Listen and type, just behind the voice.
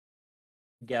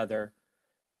together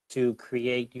to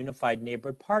create Unified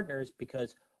Neighborhood Partners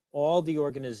because all the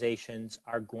organizations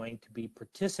are going to be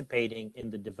participating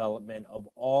in the development of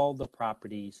all the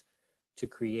properties to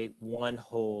create one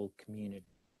whole community.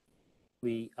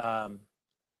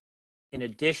 In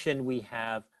addition, we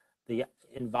have the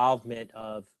involvement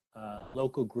of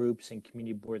local groups and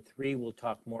Community Board 3. We'll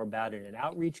talk more about it in an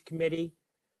outreach committee.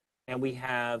 And we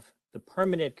have the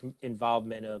permanent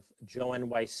involvement of Joe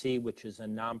NYC, which is a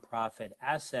nonprofit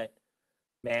asset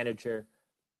manager,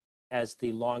 as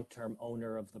the long-term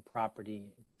owner of the property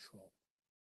and control.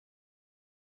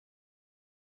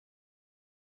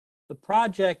 The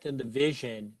project and the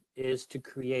vision is to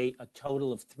create a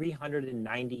total of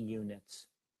 390 units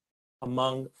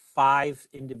among 5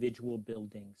 individual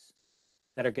buildings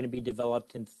that are going to be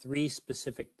developed in 3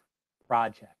 specific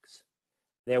projects.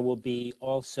 There will be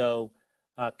also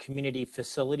a community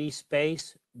facility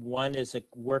space. One is a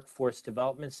workforce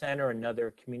development center,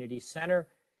 another community center,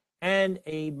 and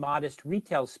a modest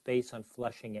retail space on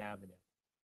Flushing Avenue.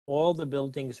 All the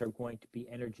buildings are going to be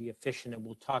energy efficient, and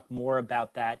we'll talk more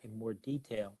about that in more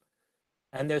detail.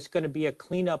 And there's going to be a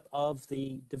cleanup of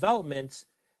the developments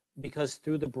because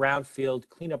through the Brownfield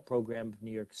Cleanup Program of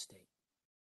New York State.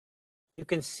 You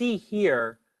can see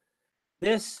here,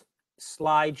 this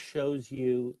slide shows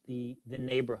you the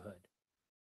neighborhood.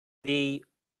 The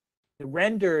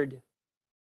rendered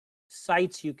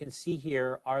sites you can see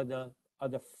here are the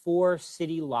 4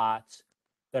 city lots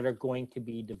that are going to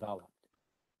be developed.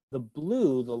 The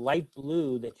blue, the light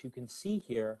blue that you can see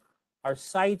here, are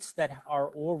sites that are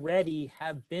already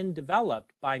have been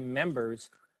developed by members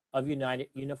of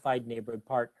Unified Neighborhood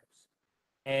Partners.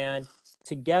 And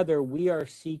together we are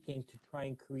seeking to try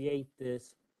and create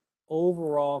this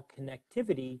overall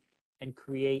connectivity and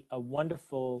create a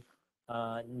wonderful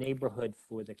neighborhood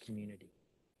for the community.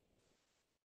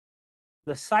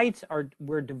 The sites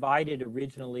were divided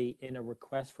originally in a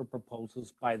request for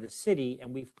proposals by the city,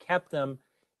 and we've kept them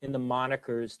in the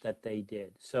monikers that they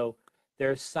did. So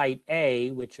there's Site A,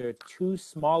 which are 2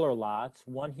 smaller lots,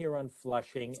 one here on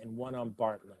Flushing and one on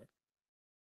Bartlett.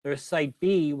 There's Site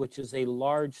B, which is a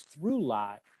large through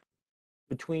lot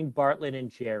between Bartlett and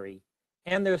Jerry.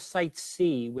 And there's Site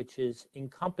C, which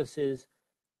encompasses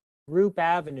Group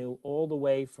Avenue all the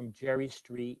way from Jerry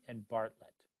Street and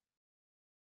Bartlett.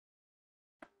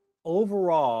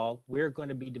 Overall, we're going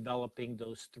to be developing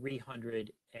those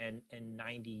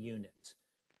 390 units.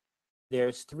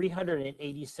 There's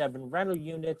 387 rental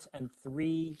units and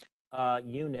 3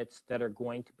 units that are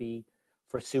going to be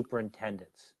for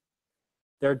superintendents.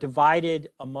 They're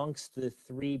divided amongst the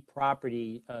 3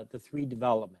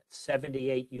 developments,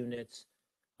 78 units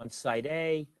on Site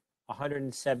A,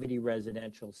 170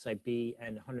 residential Site B,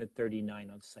 and 139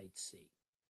 on Site C.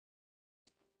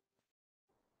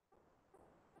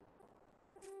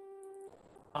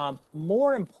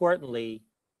 More importantly,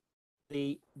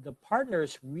 the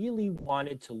partners really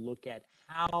wanted to look at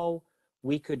how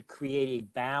we could create a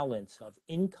balance of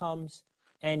incomes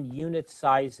and unit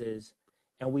sizes,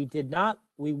 and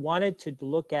we wanted to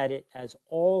look at it as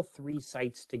all 3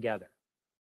 sites together.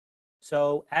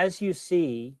 So as you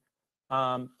see,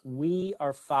 we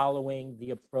are following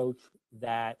the approach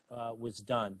that was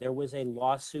done. There was a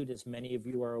lawsuit, as many of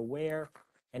you are aware,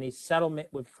 and a settlement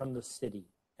from the city.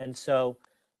 And so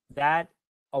that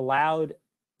allowed,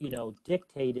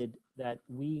 dictated that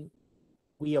we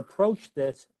approached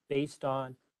this based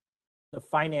on the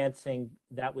financing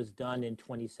that was done in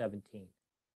 2017.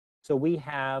 So we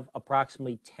have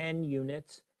approximately 10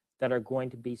 units that are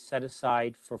going to be set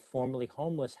aside for formerly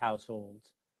homeless households.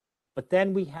 But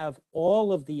then we have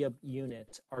all of the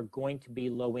units are going to be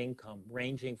low income,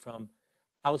 ranging from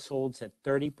households at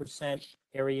 30%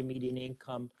 area median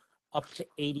income up to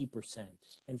 80%,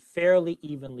 and fairly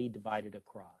evenly divided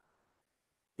across.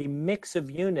 The mix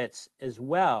of units as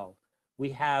well,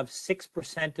 we have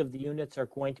 6% of the units are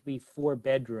going to be 4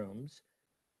 bedrooms,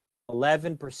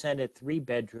 11% at 3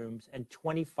 bedrooms, and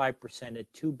 25%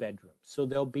 at 2 bedrooms. So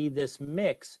there'll be this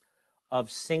mix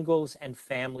of singles and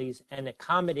families and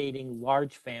accommodating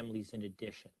large families in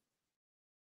addition.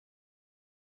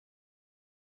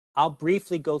 I'll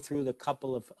briefly go through the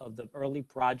couple of the early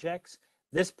projects.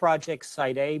 This project,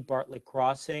 Site A, Bartlett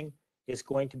Crossing, is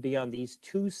going to be on these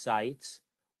 2 sites,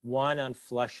 one on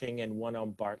Flushing and one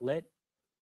on Bartlett.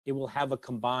 It will have a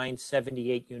combined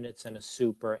 78 units and a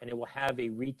super, and it will have a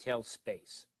retail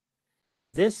space.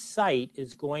 This site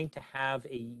is going to have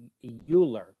a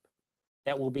ULURP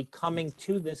that will be coming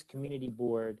to this community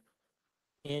board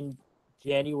in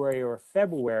January or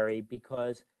February,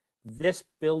 because this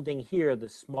building here, the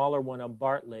smaller one on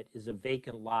Bartlett, is a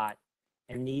vacant lot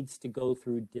and needs to go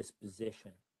through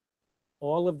disposition.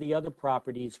 all of the other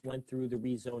properties went through the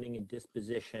rezoning and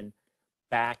disposition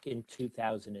back in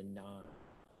 2009.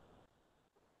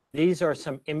 These are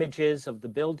some images of the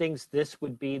buildings. This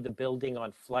would be the building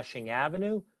on Flushing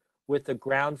Avenue with the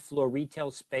ground floor retail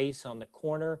space on the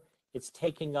corner. It's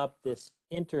taking up this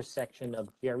intersection of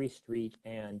Jerry Street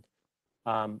and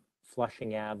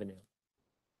Flushing Avenue.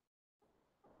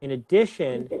 In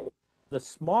addition, the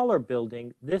smaller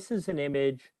building, this is an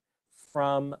image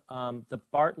from the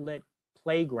Bartlett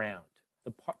Playground,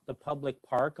 the public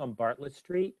park on Bartlett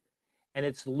Street. And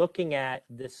it's looking at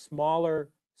this smaller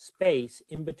space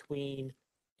in between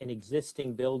an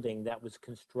existing building that was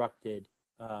constructed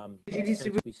since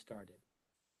we started.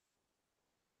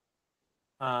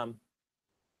 The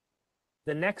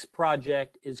next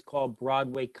project is called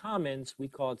Broadway Commons. We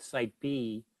call it Site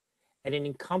B, and it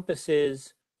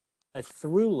encompasses a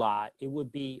through lot. It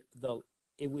would be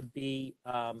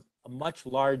a much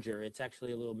larger. It's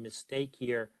actually a little mistake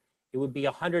here. It would be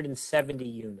 170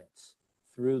 units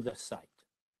through the site.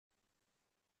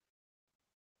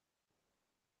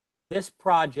 This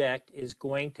project is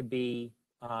going to be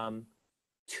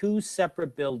two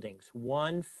separate buildings,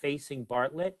 one facing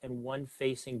Bartlett and one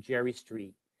facing Jerry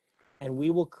Street. And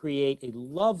we will create a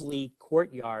lovely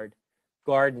courtyard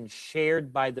garden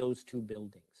shared by those two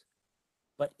buildings.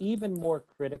 But even more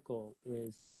critical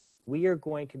is we are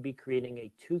going to be creating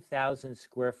a 2,000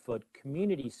 square foot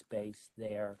community space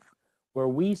there where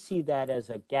we see that as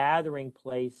a gathering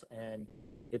place, and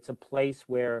it's a place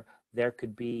where there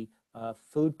could be a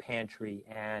food pantry,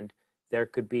 and there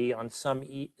could be on some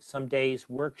days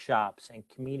workshops and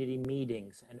community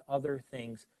meetings and other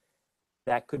things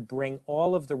that could bring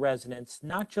all of the residents,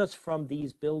 not just from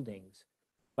these buildings,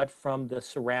 but from the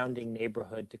surrounding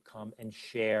neighborhood to come and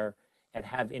share and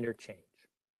have interchange.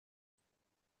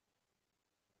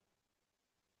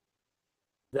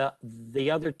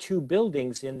 The other two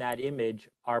buildings in that image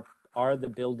are the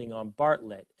building on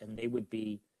Bartlett, and they would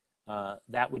be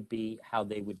that would be how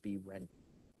they would be rented.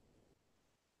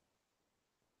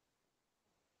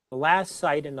 The last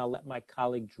site, and I'll let my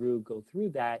colleague Drew go through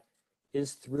that,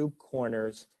 is Through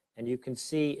Corners, and you can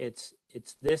see it's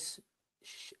this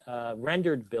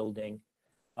rendered building,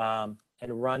 and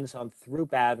runs on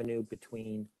Throop Avenue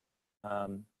between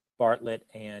Bartlett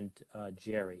and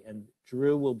Jerry. And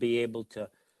Drew will be able to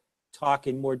talk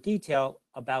in more detail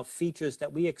about features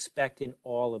that we expect in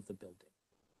all of the buildings.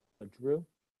 So, Drew?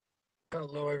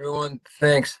 Hello, everyone.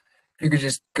 Thanks. If you could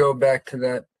just go back to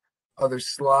that other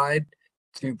slide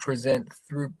to present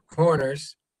Through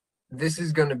Corners. This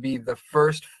is going to be the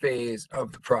first phase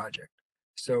of the project.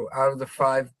 So out of the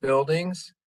 5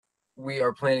 buildings, we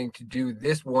are planning to do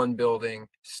this one building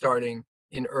starting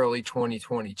in early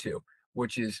 2022,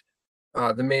 which is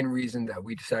the main reason that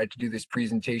we decided to do this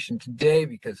presentation today,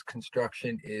 because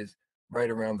construction is right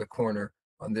around the corner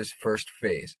on this first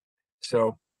phase.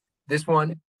 So this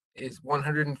one is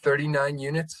 139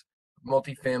 units,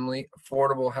 multifamily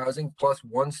affordable housing plus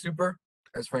 1 super,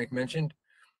 as Frank mentioned,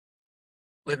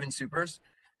 live-in supers.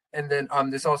 And then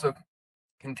this also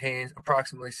contains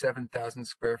approximately 7,000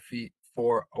 square feet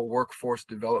for a workforce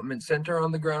development center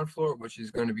on the ground floor, which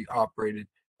is going to be operated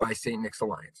by St. Nick's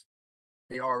Alliance.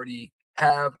 They already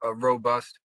have a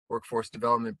robust workforce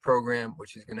development program,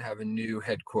 which is going to have a new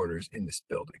headquarters in this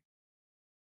building.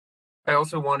 I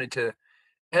also wanted to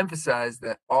emphasize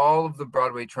that all of the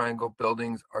Broadway Triangle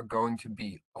buildings are going to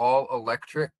be all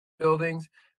electric buildings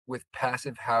with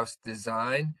passive house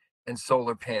design and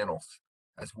solar panels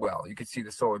as well. You can see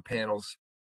the solar panels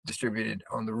distributed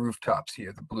on the rooftops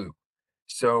here, the blue.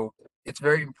 So it's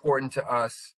very important to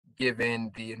us,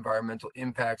 given the environmental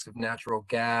impacts of natural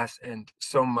gas and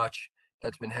so much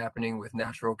that's been happening with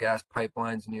natural gas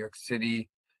pipelines in New York City,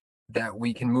 that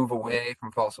we can move away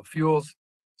from fossil fuels.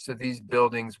 So these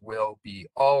buildings will be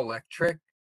all electric,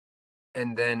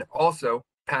 and then also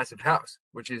passive house,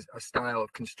 which is a style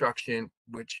of construction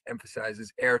which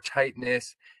emphasizes air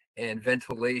tightness and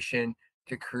ventilation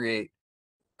to create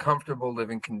comfortable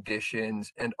living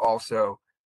conditions and also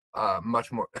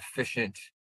much more efficient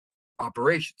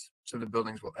operations. So the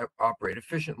buildings will operate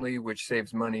efficiently, which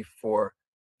saves money for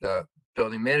the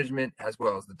building management as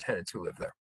well as the tenants who live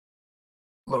there.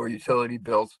 Lower utility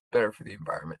bills, better for the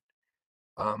environment.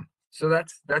 So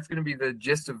that's going to be the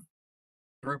gist of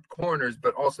Through Corners,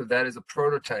 but also that is a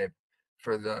prototype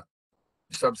for the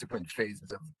subsequent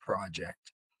phases of the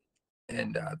project.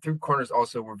 And Through Corners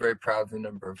also, we're very proud of the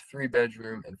number of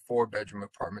 3-bedroom and 4-bedroom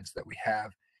apartments that we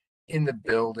have in the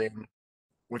building,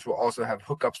 which will also have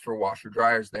hookups for washer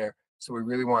dryers there. So we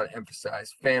really want to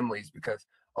emphasize families, because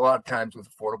a lot of times with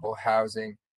affordable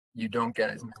housing, you don't get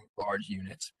as many large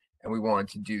units. And we wanted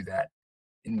to do that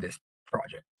in this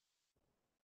project.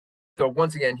 So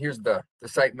once again, here's the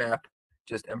site map,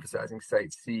 just emphasizing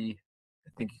site C.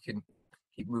 I think you can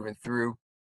keep moving through.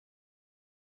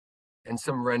 And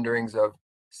some renderings of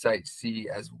site C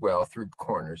as well through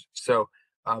corners. So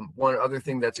one other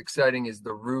thing that's exciting is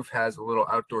the roof has a little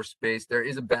outdoor space. There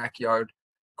is a backyard,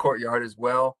 courtyard as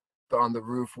well, but on the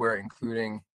roof we're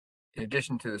including, in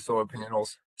addition to the solar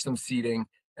panels, some seating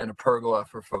and a pergola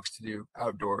for folks to do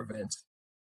outdoor events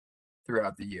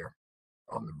throughout the year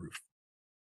on the roof.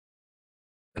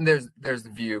 And there's the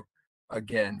view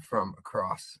again from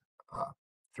across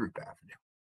Throop Avenue.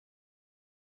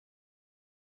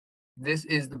 This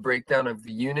is the breakdown of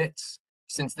the units.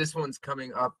 Since this one's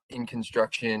coming up in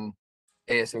construction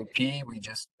ASAP, we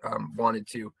just wanted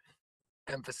to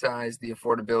emphasize the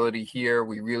affordability here.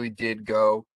 We really did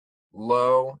go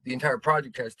low. The entire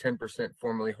project has 10%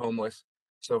 formerly homeless.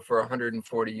 So for a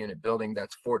 140 unit building,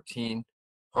 that's 14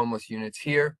 homeless units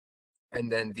here.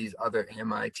 And then these other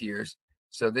AMI tiers.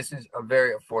 So this is a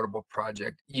very affordable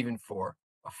project, even for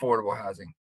affordable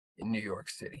housing in New York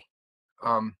City.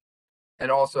 And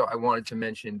also I wanted to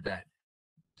mention that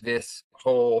this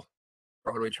whole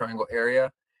Broadway Triangle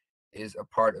area is a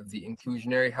part of the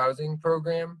inclusionary housing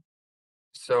program.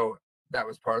 So that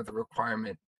was part of the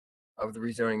requirement of the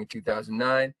rezoning in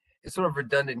 2009. It's sort of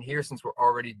redundant here since we're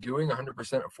already doing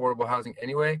 100% affordable housing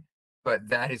anyway, but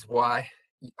that is why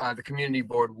the community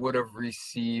board would have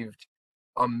received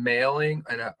a mailing,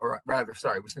 or rather,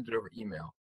 sorry, we sent it over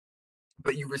email,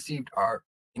 but you received our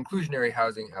inclusionary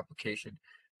housing application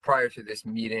prior to this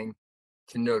meeting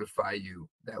to notify you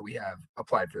that we have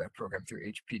applied for that program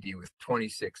through HPD with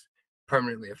 26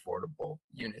 permanently affordable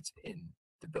units in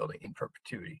the building in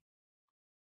perpetuity.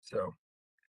 So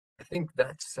I think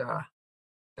that's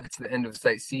the end of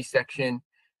Site C section.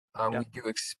 We do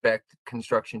expect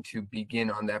construction to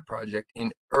begin on that project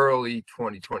in early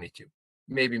 2022,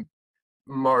 maybe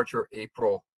March or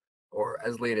April, or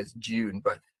as late as June,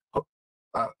 but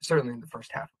certainly in the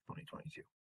first half of 2022.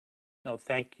 No,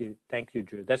 thank you,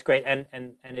 Drew. That's great, and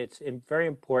it's very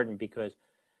important because,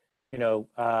 you know,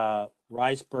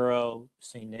 Riseborough,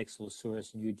 St. Nick's,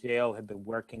 LaSource, and UJO have been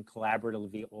working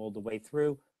collaboratively all the way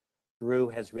through. Drew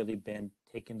has really been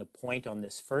taking the point on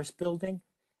this first building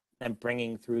and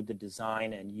bringing through the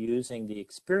design and using the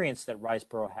experience that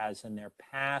Riseborough has in their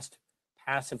past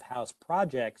passive house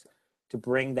projects to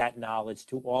bring that knowledge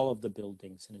to all of the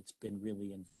buildings, and it's been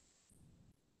really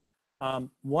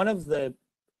one of the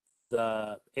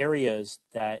areas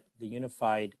that the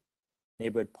Unified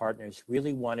Neighborhood Partners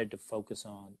really wanted to focus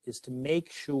on is to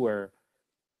make sure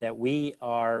that we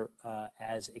are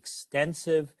as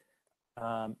extensive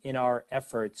in our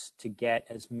efforts to get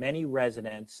as many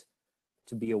residents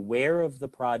to be aware of the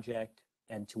project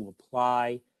and to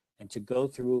apply and to go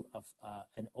through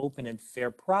an open and fair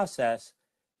process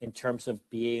in terms of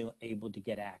being able to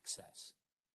get access.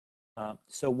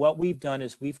 So what we've done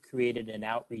is we've created an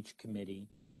outreach committee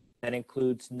that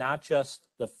includes not just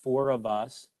the four of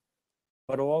us,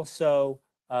 but also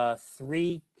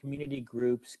 3 community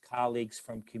groups, colleagues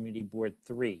from Community Board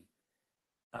 3.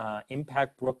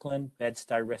 Impact Brooklyn,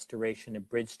 Bed-Stuy Restoration, and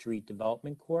Bridge Street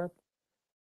Development Corp.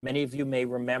 Many of you may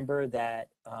remember that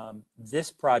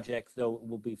this project, though it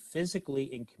will be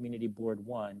physically in Community Board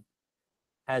 1,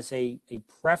 has a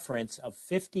preference of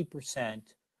 50%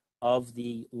 of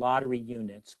the lottery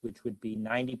units, which would be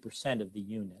 90% of the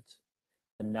units,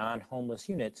 the non-homeless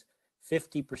units.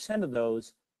 50% of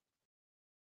those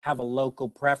have a local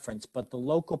preference, but the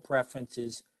local preference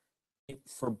is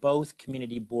for both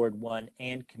Community Board 1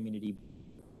 and Community.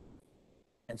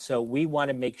 And so we want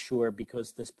to make sure,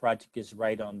 because this project is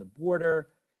right on the border,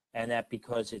 and that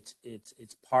because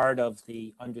it's part of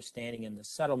the understanding and the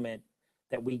settlement,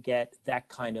 that we get that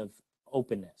kind of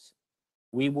openness.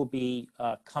 We will be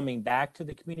coming back to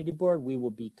the community board. We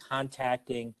will be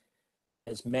contacting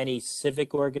as many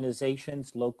civic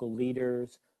organizations, local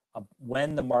leaders,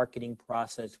 when the marketing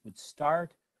process would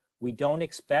start. We don't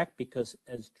expect, because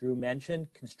as Drew mentioned,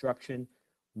 construction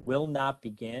will not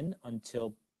begin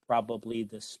until probably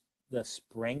the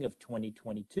spring of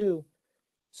 2022.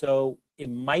 So it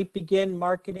might begin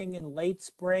marketing in late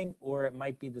spring, or it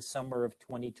might be the summer of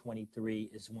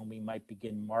 2023 is when we might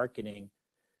begin marketing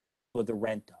for the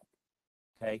rent up.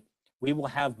 Okay. We will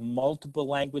have multiple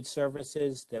language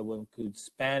services that will include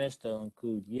Spanish, they'll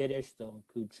include Yiddish, they'll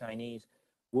include Chinese.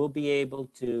 We'll be able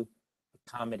to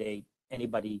accommodate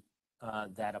anybody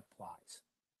that applies.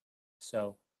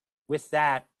 So with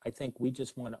that, I think we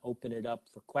just want to open it up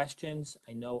for questions.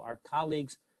 I know our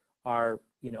colleagues are,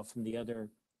 from the other,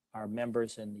 our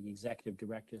members and the executive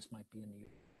directors might be in the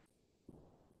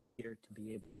here to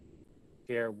be able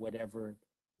to share whatever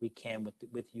we can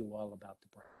with you all about the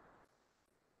project.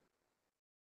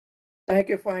 Thank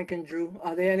you, Frank and Drew.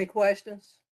 Are there any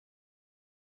questions?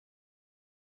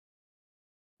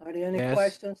 Are there any Yes.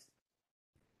 questions?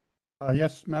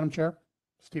 Yes, Madam Chair.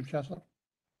 Steve Chesler.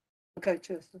 Okay,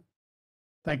 Chester.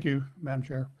 Thank you, Madam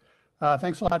Chair.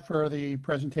 Thanks a lot for the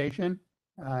presentation.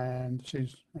 And this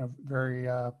is a very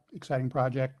exciting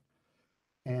project.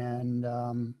 And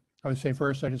I would say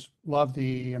first, I just love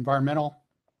the environmental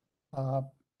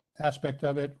aspect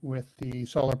of it with the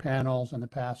solar panels and the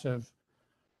passive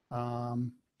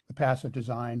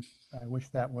design. I wish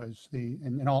that was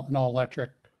an all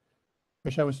electric.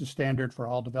 Wish that was the standard for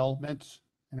all developments.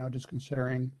 Just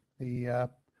considering the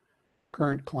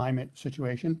current climate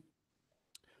situation.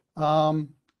 I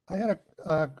had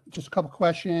just a couple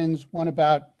questions. One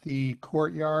about the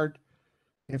courtyard,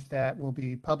 if that will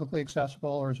be publicly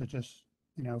accessible or is it just,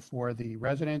 for the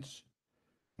residents?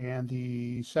 And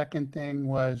the second thing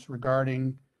was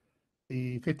regarding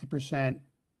the 50%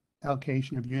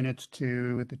 allocation of units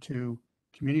to the 2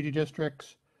 community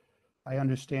districts. I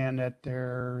understand that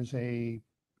there's a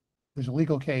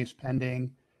legal case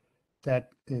pending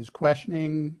that is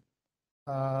questioning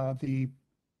the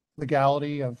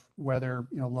legality of whether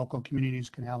local communities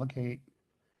can allocate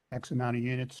X amount of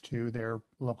units to their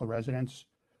local residents.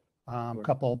 A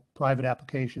couple private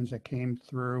applications that came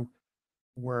through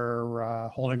were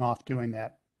holding off doing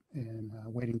that and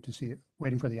waiting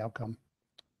for the outcome.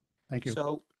 Thank you.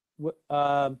 So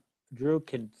Drew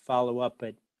can follow up,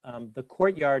 but the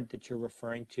courtyard that you're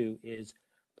referring to is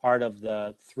part of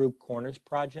the Through Corners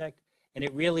project, and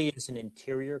it really is an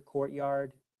interior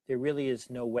courtyard. There really is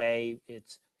no way.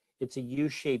 It's a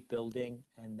U-shaped building,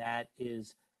 and that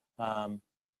is a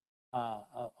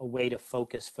way to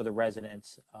focus for the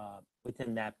residents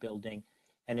within that building.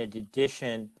 And in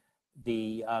addition,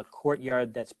 the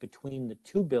courtyard that's between the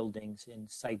 2 buildings in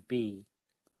Site B,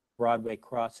 Broadway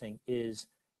Crossing, is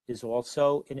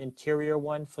also an interior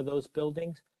one for those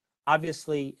buildings.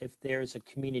 Obviously, if there's a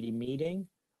community meeting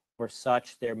or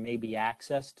such, there may be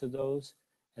access to those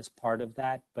as part of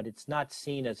that, but it's not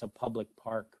seen as a public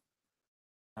park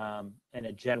and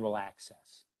a general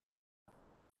access.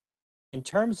 In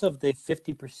terms of the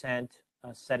 50%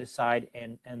 set aside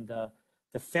and the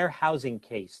fair housing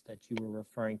case that you were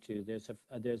referring to,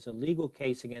 there's a legal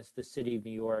case against the city of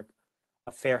New York,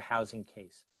 a fair housing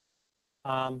case.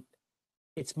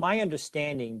 It's my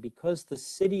understanding, because the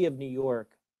city of New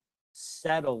York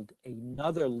settled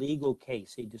another legal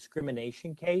case, a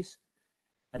discrimination case,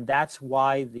 and that's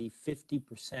why the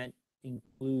 50%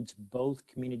 includes both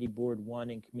Community Board 1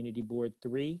 and Community Board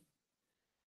 3.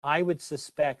 I would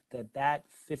suspect that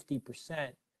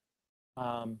 50%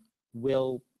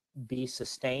 will be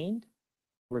sustained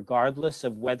regardless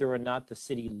of whether or not the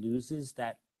city loses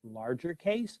that larger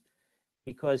case,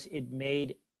 because it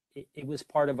was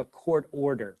part of a court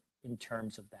order in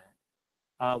terms of that.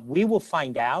 We will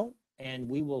find out, and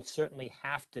we will certainly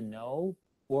have to know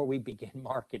before we begin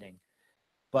marketing.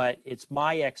 But it's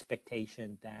my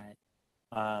expectation that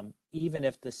even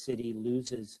if the city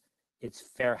loses its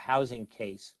fair housing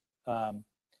case,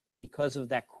 because of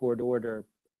that court order,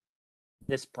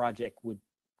 this project would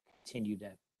continue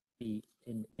to be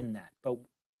in that. But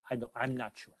I'm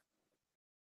not sure.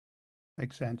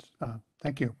 Makes sense.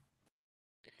 Thank you.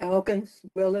 Elkins,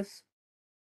 Willis.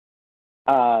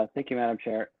 Thank you, Madam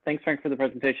Chair. Thanks, Frank, for the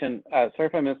presentation. Sorry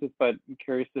if I missed this, but I'm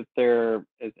curious if there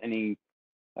is any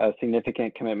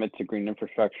significant commitment to green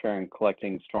infrastructure and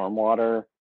collecting stormwater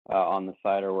on the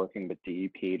side, or working with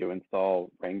DEP to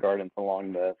install rain gardens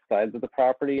along the sides of the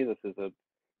property. This is a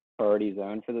priority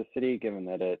zone for the city, given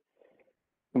that it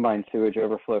combined sewage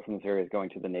overflow from this area is going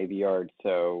to the Navy Yard.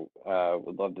 So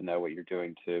would love to know what you're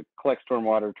doing to collect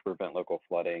stormwater to prevent local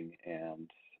flooding and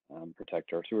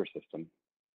protect our sewer system.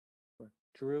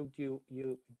 Drew, do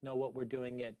you know what we're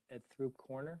doing at Through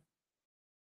Corner?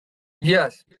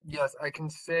 Yes, I can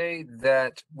say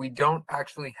that we don't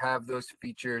actually have those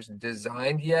features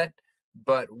designed yet,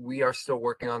 but we are still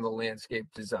working on the landscape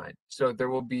design. So there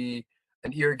will be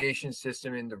an irrigation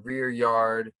system in the rear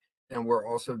yard, and we're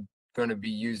also going to be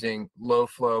using low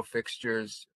flow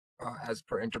fixtures as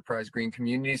per Enterprise Green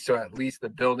Communities. So at least the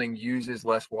building uses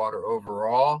less water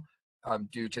overall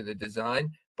due to the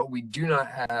design, but we do not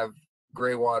have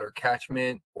gray water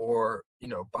catchment or,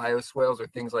 bioswales or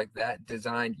things like that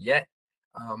designed yet.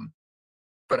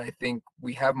 But I think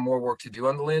we have more work to do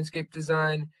on the landscape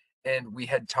design. And we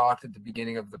had talked at the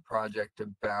beginning of the project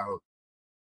about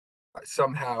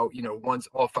somehow, once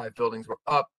all 5 buildings were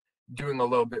up, doing a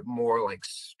little bit more like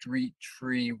street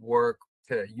tree work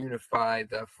to unify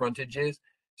the frontages.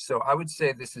 So I would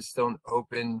say this is still an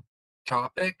open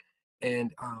topic.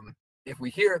 And if we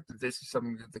hear that this is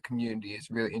something that the community is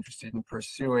really interested in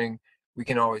pursuing, we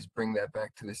can always bring that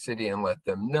back to the city and let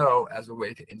them know as a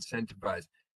way to incentivize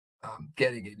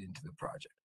getting it into the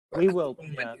project. But We at the will,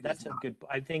 moment, yeah, it is that's a not. good,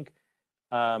 I think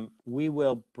we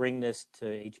will bring this to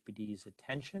HPD's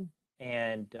attention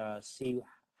and see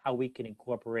how we can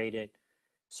incorporate it.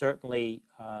 Certainly,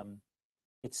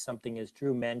 it's something, as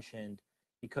Drew mentioned,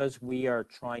 because we are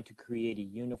trying to create a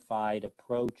unified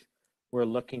approach. We're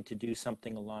looking to do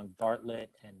something along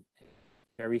Bartlett and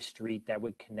Ferry Street that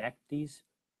would connect these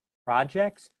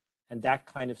projects, and that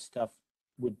kind of stuff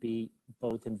would be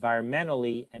both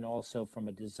environmentally and also from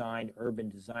a design, urban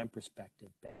design perspective.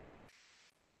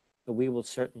 So we will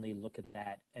certainly look at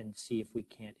that and see if we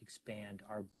can't expand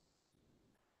our.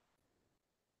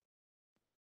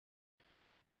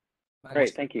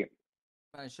 Great, thank you.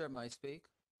 Madam Chair, may I speak?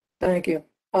 Thank you.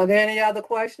 Are there any other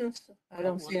questions? I Oh,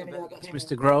 don't see well, any then, other it's hands.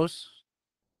 Mr. Gross,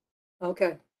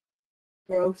 Okay.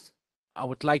 Gross, I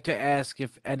would like to ask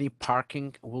if any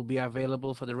parking will be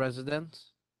available for the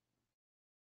residents?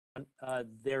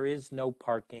 There is no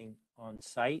parking on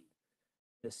site.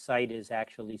 The site is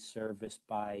actually serviced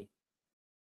by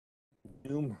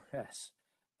numerous.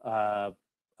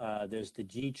 There's the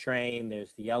G train,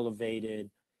 there's the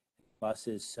elevated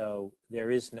buses, so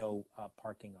there is no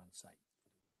parking on site.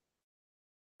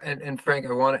 And Frank,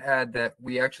 I want to add that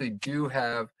we actually do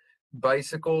have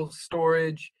bicycle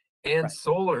storage and Right.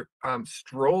 solar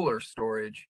stroller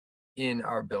storage in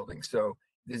our building. So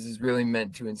this is really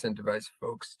meant to incentivize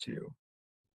folks to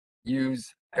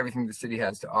use everything the city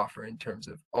has to offer in terms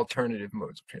of alternative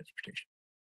modes of transportation.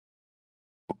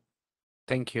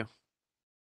 Thank you.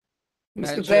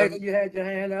 Madam Mr. Chair- Vega, you had your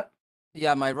hand up?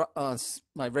 Yeah,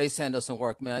 my raised hand doesn't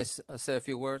work. May I say a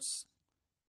few words?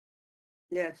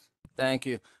 Yes. Thank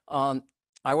you.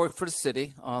 I work for the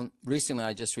city. Recently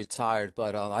I just retired,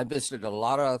 but I visited a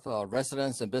lot of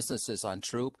residents and businesses on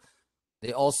Troop.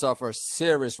 They all suffer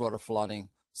serious water flooding,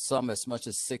 some as much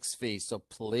as 6 feet. So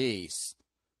please,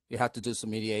 you have to do some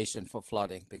mediation for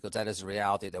flooding because that is a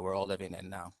reality that we're all living in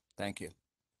now. Thank you.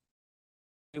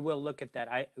 We will look at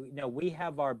that. We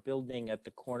have our building at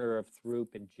the corner of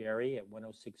Throop and Jerry at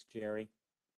 106 Jerry,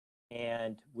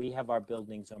 and we have our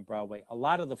buildings on Broadway. A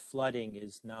lot of the flooding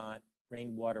is not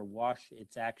rainwater wash.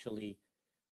 It's actually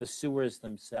the sewers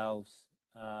themselves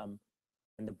and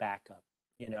the backup,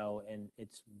 and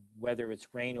it's whether it's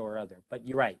rain or other. But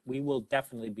you're right. We will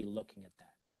definitely be looking at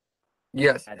that.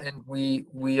 Yes, Got it. and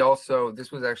we also,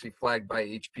 this was actually flagged by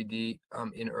HPD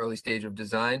in early stage of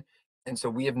design. And so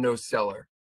we have no cellar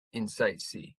in Site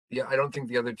C. Yeah, I don't think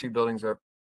the other two buildings are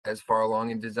as far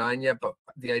along in design yet, but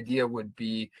the idea would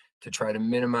be to try to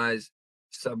minimize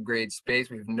subgrade space.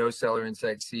 We have no cellar in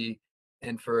Site C.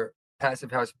 And for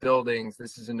passive house buildings,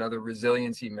 this is another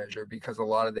resiliency measure because a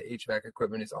lot of the HVAC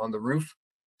equipment is on the roof.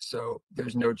 So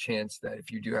there's no chance that if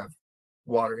you do have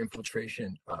water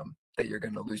infiltration, that you're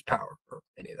going to lose power or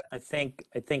any of that.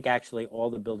 I think actually all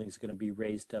the buildings are going to be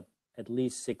raised up at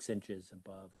least 6 inches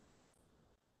above,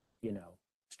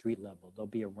 street level. There'll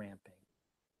be a ramping.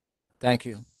 Thank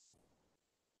you.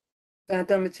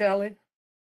 Santa Michelli?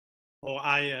 Oh,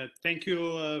 I thank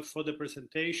you for the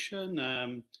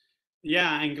presentation.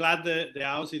 Yeah, I'm glad the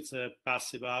house is a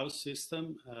passive house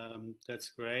system. That's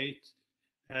great.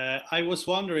 I was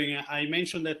wondering, I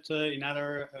mentioned that in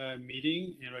other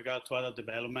meeting in regard to other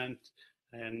development,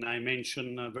 and I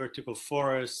mentioned vertical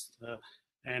forest,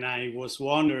 and I was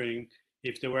wondering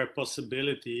if there were a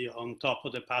possibility on top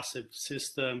of the passive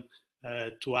system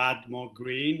to add more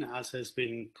green, as has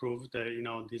been proved,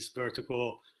 this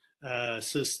vertical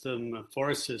system,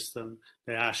 forest system,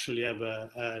 they actually have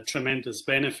a tremendous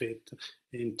benefit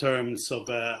in terms of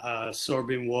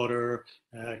absorbing water,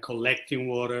 collecting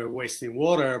water, wasting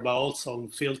water, but also on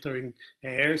filtering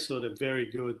air. So they're very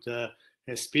good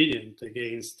expedient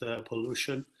against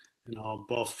pollution,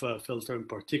 both filtering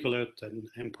particulate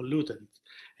and pollutant,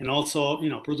 and also,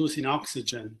 producing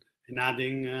oxygen and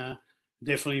adding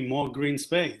definitely more green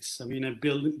space. I mean, a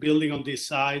building of this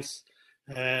size,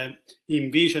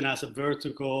 envision as a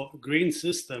vertical green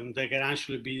system that can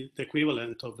actually be the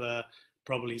equivalent of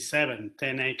probably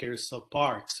 7-10 acres of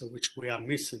parks, which we are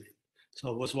missing. So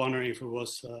I was wondering if it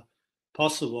was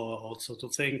possible also to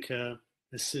think a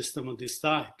system of this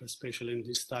type, especially in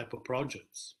this type of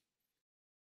projects.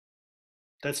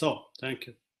 That's all. Thank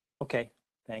you. Okay,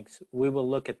 thanks. We will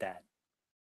look at that.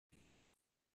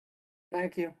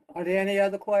 Thank you. Are there any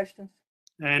other questions?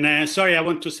 And sorry, I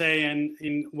want to say,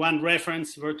 in one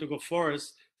reference, vertical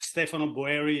forest, Stefano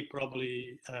Boeri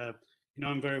probably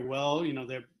know him very well.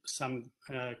 There's some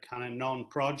kind of known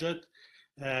project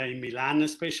in Milan,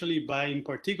 especially, but in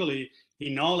particularly,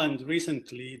 in Holland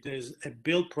recently, there's a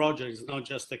build project, it's not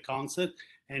just a concept,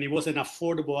 and it was an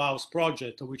affordable house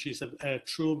project, which is a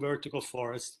true vertical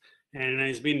forest. And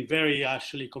it's been very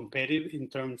actually competitive in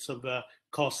terms of the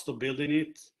cost of building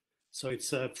it. So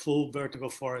it's a full vertical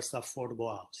forest affordable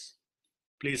house.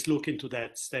 Please look into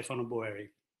that, Stefano Boeri.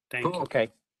 Thank Cool. you. Okay.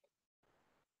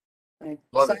 Thank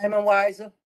you. Love it. Simon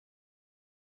Weiser?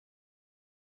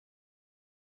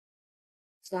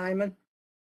 Simon?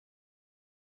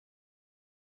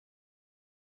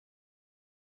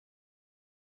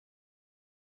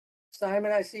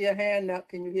 Simon, I see your hand up.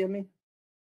 Can you hear me?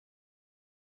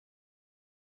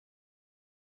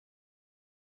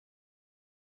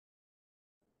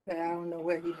 Okay, I don't know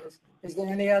where he is. Is there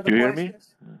any other You hear me?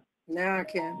 questions? Now I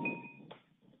can.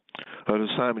 Hello,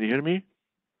 Simon, you hear me?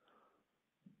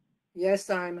 Yes,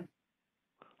 Simon.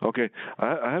 Okay,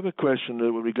 I have a question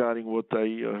regarding what I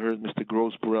heard Mr.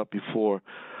 Gross brought up before.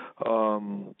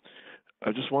 I'm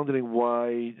just wondering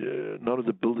why none of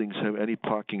the buildings have any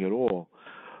parking at all.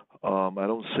 I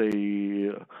don't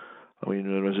say, I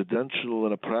mean, a residential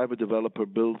and a private developer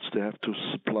builds, they have to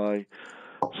supply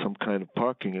some kind of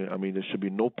parking. I mean, there should be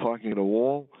no parking at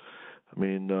all. I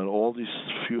mean, all these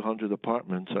few hundred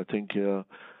apartments, I think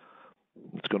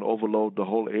it's going to overload the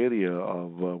whole area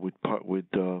of with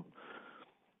the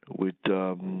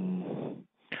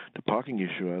parking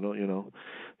issue. I don't,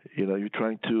 you're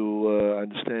trying to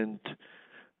understand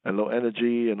low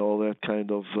energy and all that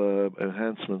kind of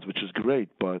enhancements, which is great,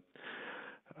 but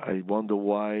I wonder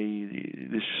why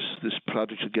this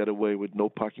project should get away with no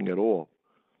parking at all.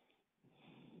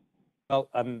 Well,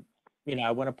 I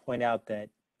want to point out that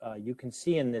you can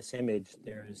see in this image,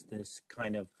 there's this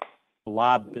kind of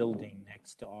blob building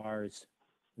next to ours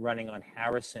running on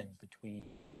Harrison between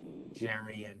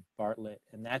Jerry and Bartlett.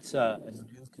 And that's a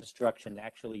new construction.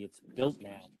 Actually, it's built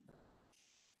now.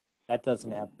 That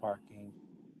doesn't have parking.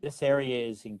 This area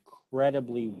is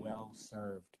incredibly well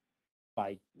served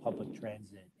by public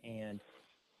transit. And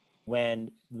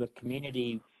when the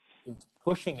community is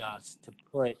pushing us to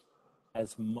put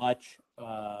as much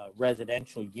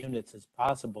residential units as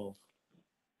possible,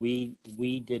 we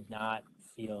did not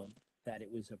feel that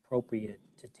it was appropriate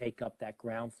to take up that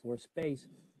ground floor space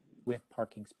with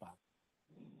parking spots.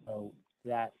 So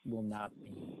that will not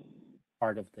be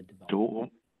part of the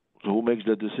development. So who makes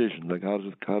that decision? Like, how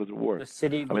does it work? The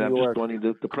city of I mean, New I'm York, just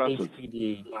wondering the process.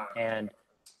 HPD, and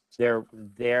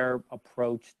their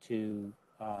approach to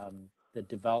the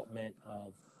development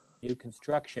of new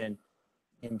construction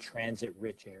in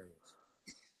transit-rich areas.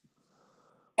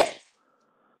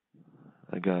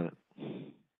 I got it.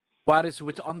 What is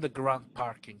with underground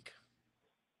parking?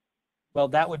 Well,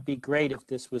 that would be great if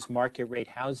this was market rate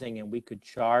housing and we could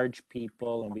charge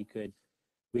people and we could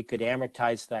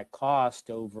amortize that cost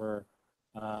over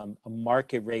a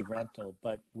market rate rental.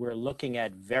 But we're looking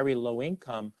at very low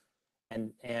income,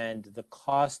 and the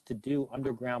cost to do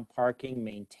underground parking,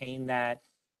 maintain that,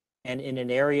 and in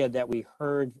an area that we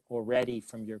heard already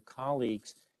from your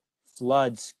colleagues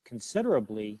floods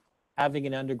considerably, having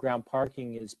an underground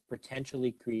parking is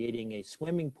potentially creating a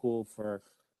swimming pool for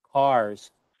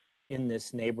cars in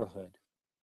this neighborhood.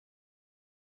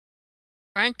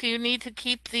 Frank, do you need to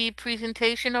keep the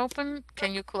presentation open?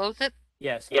 Can you close it?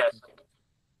 Yes.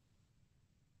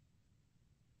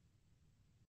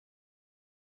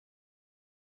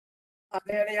 Are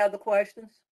there any other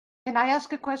questions? Can I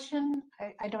ask a question?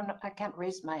 I don't know, I can't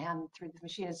raise my hand through the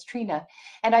machine. It's Trina.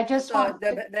 And I just want,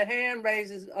 The hand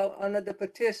raises under the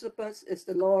participants. It's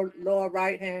the lower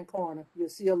right-hand corner. You'll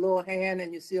see a little hand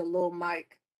and you see a little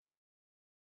mic.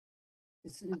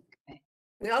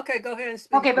 Okay, go ahead and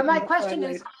speak. okay, but my question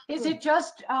is it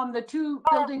just the two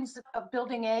buildings of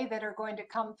Building A that are going to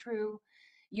come through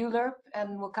ULURP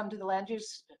and will come to the land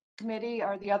use committee?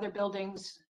 Are the other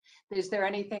buildings, is there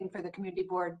anything for the community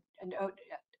board,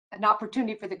 an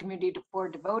opportunity for the community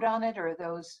board to vote on it, or are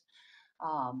those?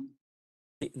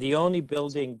 The only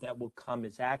building that will come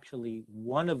is actually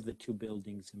one of the two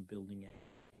buildings in Building A.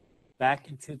 Back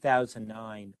in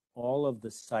 2009, all of the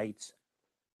sites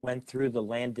went through the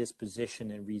land disposition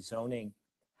and rezoning.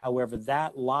 However,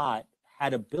 that lot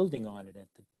had a building on it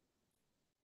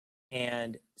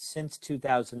and since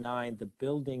 2009, the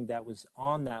building that was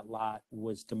on that lot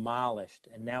was demolished,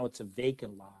 and now it's a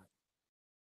vacant lot.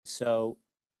 So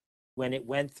when it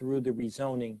went through the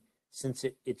rezoning, since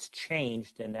it's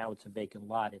changed and now it's a vacant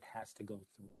lot, it has to go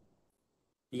through.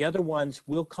 The other ones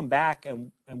will come back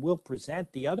and we'll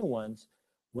present the other ones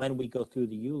when we go through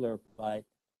the ULURP, but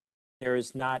there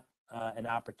is not an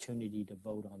opportunity to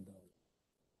vote on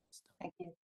those. Thank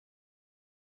you.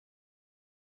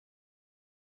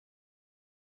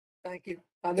 Thank you.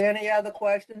 Are there any other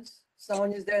questions?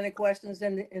 Sonia, is there any questions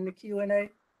in the Q&A?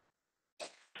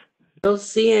 Don't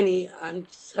see any. I'm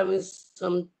just having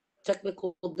some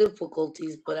technical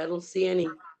difficulties, but I don't see any.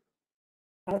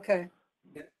 Okay.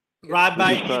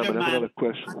 Rabbi Mr. Simon, I have another Niederman,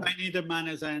 question. Rabbi Niederman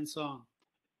is hands on.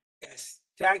 Yes,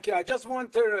 thank you. I just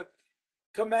want to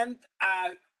commend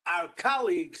our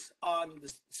colleagues on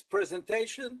this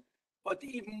presentation, but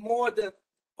even more than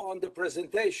on the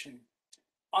presentation,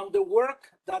 on the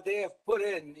work that they have put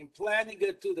in planning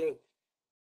it to the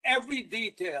every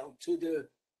detail to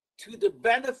the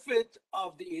benefit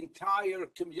of the entire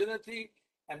community,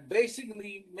 and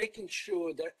basically making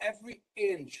sure that every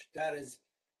inch that is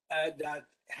that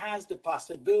has the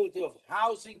possibility of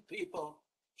housing people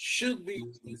should be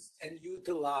used and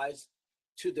utilized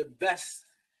to the best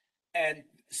and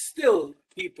still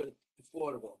keep it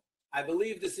affordable. I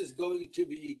believe this is going to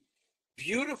be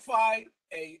beautify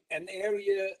an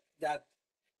area that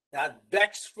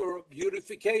begs for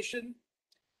beautification.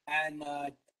 And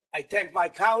I thank my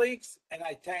colleagues and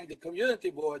I thank the community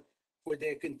board for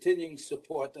their continuing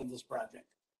support on this project.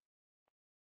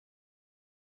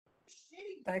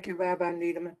 Thank you, Rabbi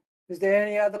Niederman. Is there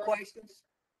any other questions?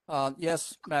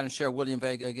 Yes, Madam Chair, William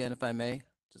Vega again, if I may,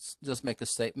 just make a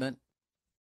statement.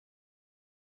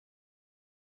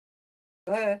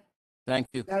 Go ahead. Thank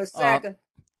you. Got a second.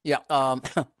 Yeah,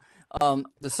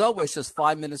 the subway is just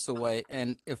 5 minutes away,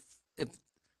 and if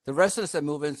the residents that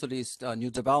move into these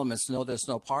new developments know there's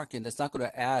no parking, that's not going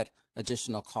to add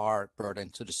additional car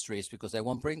burden to the streets because they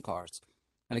won't bring cars.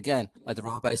 And again, like the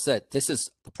rabbi said, the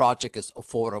project is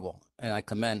affordable, and I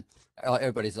commend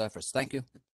everybody's efforts. Thank you.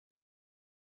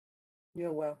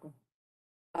 You're welcome.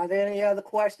 Are there any other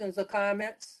questions or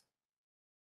comments?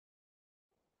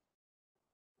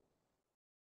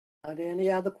 Are there any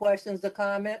other questions or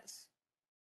comments?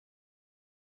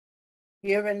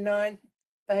 Hearing none.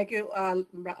 Thank you.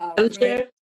 Madam Chair,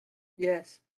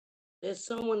 Yes. there's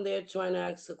someone there trying to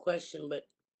ask a question, but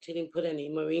she didn't put any.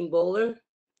 Maureen Bowler,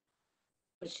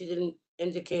 but she didn't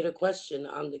indicate a question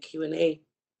on the Q&A.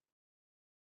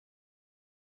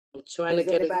 I'm trying to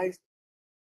get it.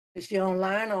 Is she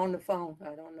online or on the phone?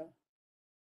 I don't know.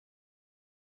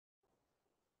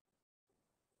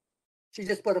 She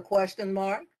just put a question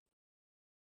mark.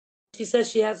 She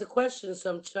says she has a question, so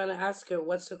I'm trying to ask her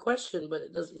what's the question, but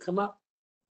it doesn't come up.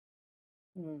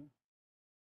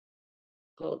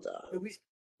 Hold on.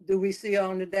 Do we see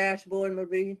on the dashboard,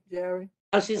 Marie, Jerry?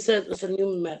 Oh, she said it's a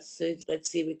new message. Let's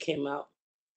see if it came out.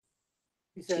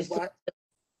 She said what?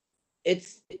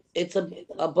 It's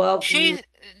above. She's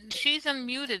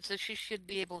unmuted, so she should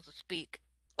be able to speak.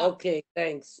 Okay,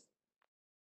 thanks.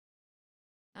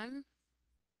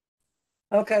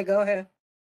 Okay, go ahead.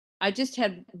 I just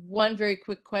had one very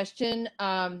quick question.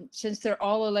 Since they're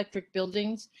all electric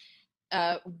buildings,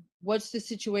 what's the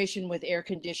situation with air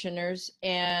conditioners?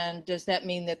 And does that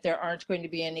mean that there aren't going to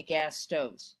be any gas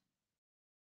stoves?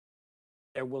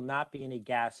 There will not be any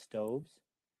gas stoves.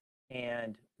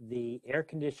 And the air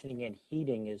conditioning and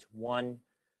heating is one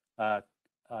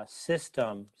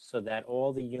system so that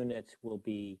all the units will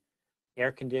be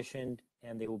air conditioned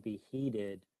and they will be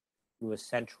heated through a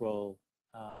central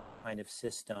kind of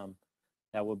system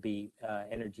that will be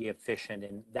energy efficient.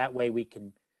 And that way we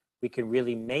can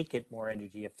really make it more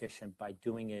energy efficient by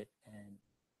doing it and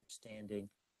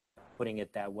putting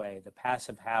it that way. The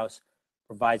passive house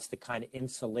provides the kind of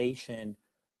insulation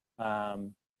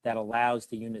that allows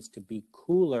the units to be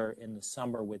cooler in the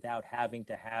summer without having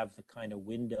to have the kind of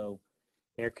window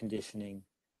air conditioning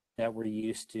that we're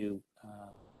used to,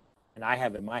 and I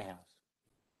have in my house.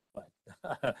 But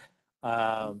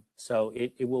so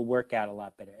it will work out a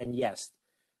lot better. And yes,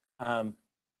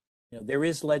 there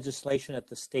is legislation at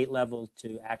the state level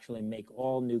to actually make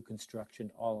all new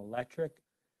construction all electric.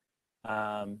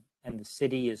 And the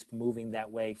city is moving that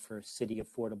way for city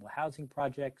affordable housing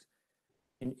projects,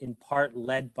 in part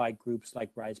led by groups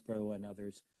like Riseborough and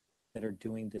others that are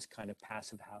doing this kind of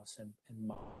passive house and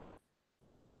model.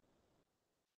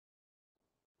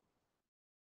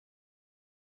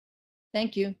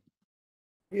 Thank you.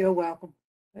 You're welcome.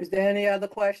 Is there any other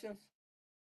questions?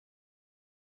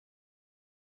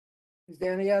 Is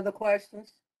there any other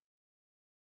questions?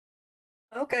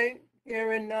 Okay,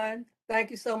 hearing none.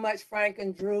 Thank you so much, Frank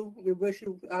and Drew. We wish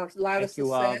you a lot of success. Thank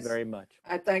you all very much.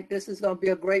 I think this is going to be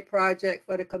a great project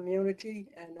for the community,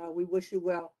 and we wish you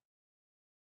well.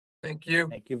 Thank you.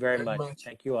 Thank you very much.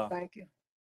 Thank you all. Thank you.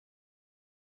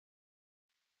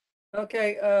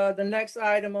 Okay, the next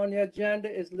item on the agenda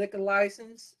is liquor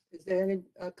license. Is there any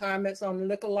comments on the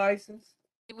liquor license?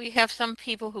 We have some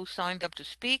people who signed up to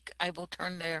speak. I will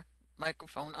turn their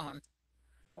microphone on.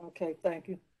 Okay, thank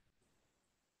you.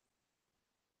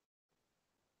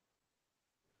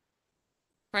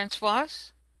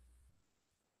 Francois?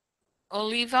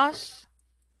 Olivas?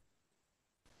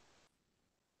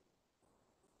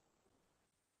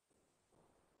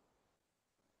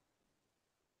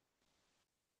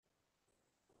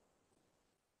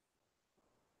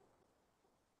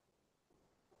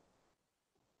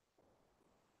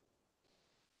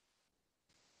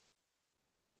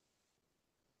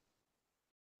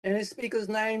 Any speakers'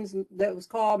 names that was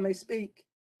called may speak.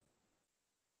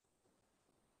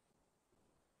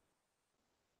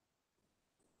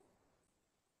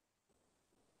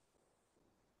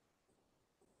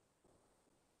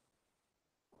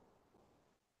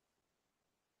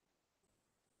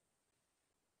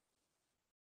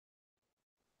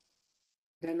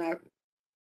 Then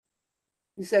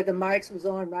you said the mics was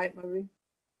on, right, Marie?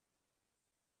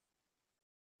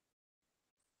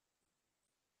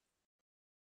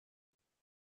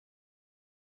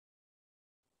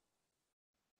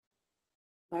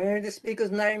 Are any of the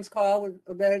speakers' names called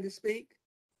or ready to speak?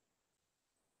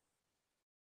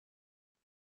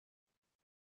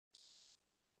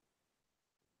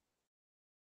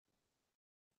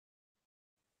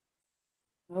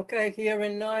 Okay,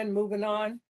 hearing none, moving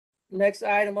on. Next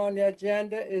item on the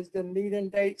agenda is the meeting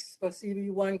dates for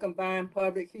CB1 combined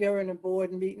public hearing and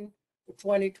board meeting for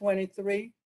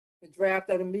 2023. The draft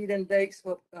of the meeting dates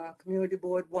for Community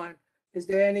Board 1. Is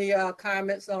there any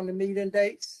comments on the meeting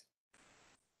dates?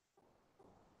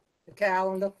 The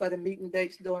calendar for the meeting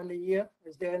dates during the year.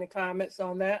 Is there any comments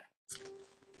on that?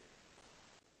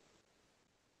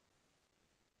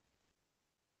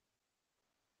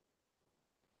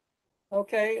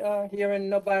 Okay, hearing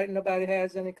nobody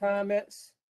has any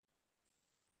comments.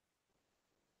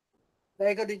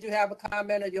 Vega, did you have a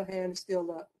comment or your hand is still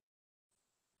up?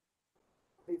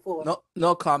 Before.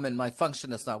 No comment. My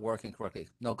function is not working correctly.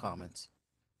 No comments.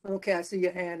 Okay, I see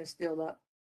your hand is still up.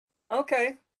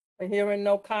 Okay, hearing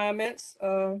no comments.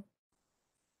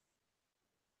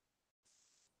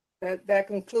 That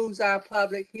concludes our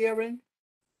public hearing.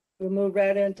 We'll move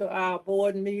right into our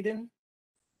board meeting.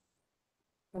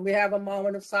 Can we have a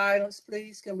moment of silence,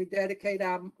 please? Can we dedicate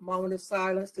our moment of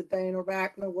silence to Dana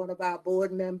Rackner, one of our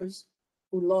board members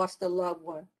who lost a loved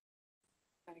one?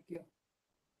 Thank you.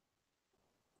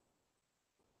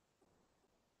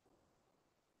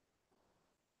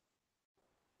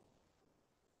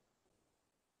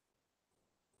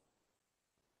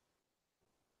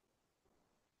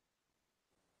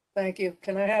 Thank you.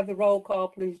 Can I have the roll call,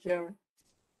 please, Jerry?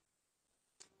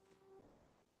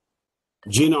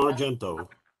 Gina Argento,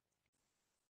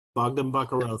 Bogdan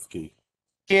Bakarowski,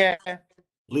 Here.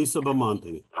 Lisa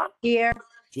Bamonte, Here.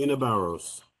 Gina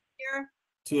Barros, Here.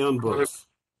 Tian Brooks,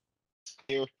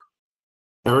 Here.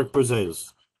 Eric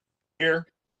Brzez, Here.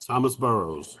 Thomas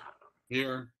Burrows,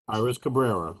 Here. Iris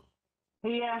Cabrera,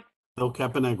 Here. Bill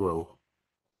Caponegro,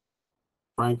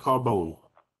 Frank Carbone,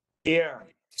 Here.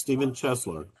 Stephen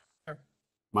Chesler,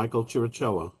 Michael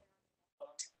Chirichella,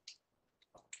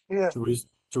 Here.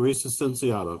 Teresa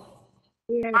Cinciata,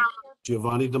 Here.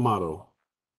 Giovanni D'Amato,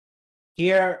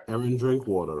 Here. Aaron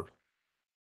Drinkwater,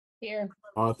 Here.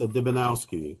 Arthur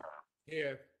Dibinowski,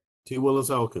 Here. T. Willis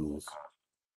Elkins,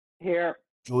 Here.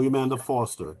 Julia Amanda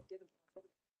Foster,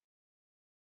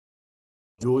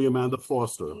 Julia Amanda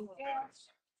Foster,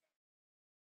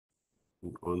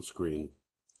 on screen.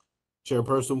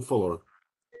 Chairperson Fuller,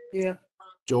 Yeah.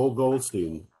 Joel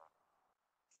Goldstein,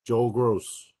 Joel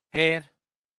Gross, Here.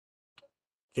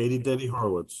 Katie Denny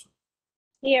Horowitz,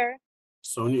 Here.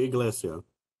 Sonia Iglesia,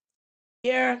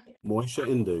 Here. Moisha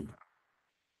Indig,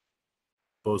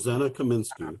 Bozena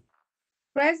Kaminsky,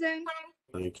 Present.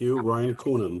 thank you, Ryan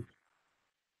Coonan,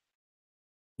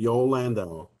 Yoel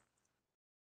Landau,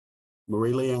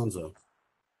 Marie Leanza,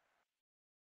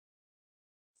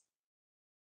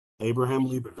 Abraham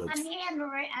Leibovitz, I'm here,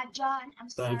 Marie, John. I'm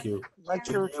sorry. thank you, Mike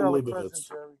Abraham Chirichella present, Leibovitz,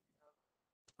 Jerry.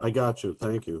 I got you,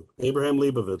 thank you, Abraham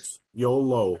Leibovitz, Yoel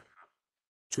Lowe,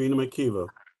 Trina McKeeva,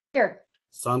 Here.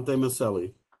 Sante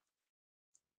Maselli,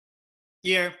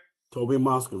 Here. Toby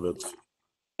Moskowitz,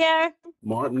 Here.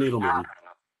 Martin Needleman,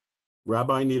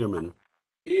 Rabbi Niederman,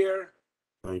 Here.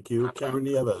 thank you, Karen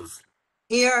Nieves,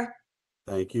 Here.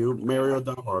 thank you, Mary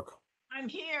O'Donoghue, I'm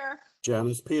here.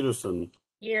 Janice Peterson,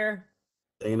 Here.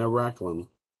 Dana Racklin,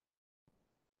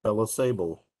 Bella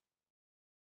Sable,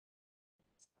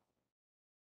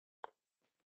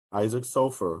 Isaac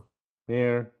Sofer,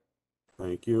 Here.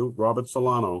 thank you, Robert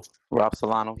Solano, Rob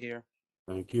Solano here.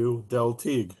 thank you, Del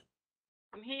Teague,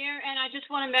 I'm here, and I just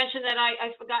want to mention that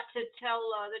I forgot to tell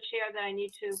the chair that I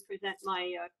need to present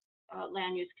my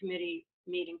land use committee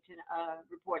meeting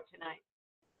report tonight.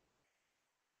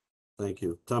 thank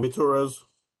you, Tommy Torres,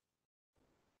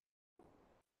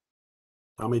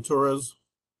 Tommy Torres,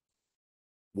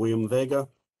 William Vega,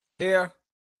 Here.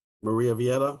 Maria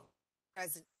Vieta,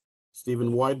 Present.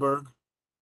 Stephen Weidberg,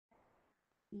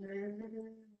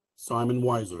 Simon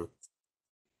Weiser.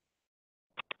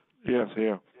 Yes,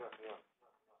 here.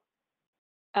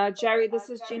 Jerry, this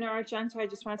is Gina Argento. I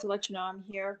just wanted to let you know I'm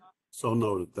here. So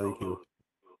noted. Thank you.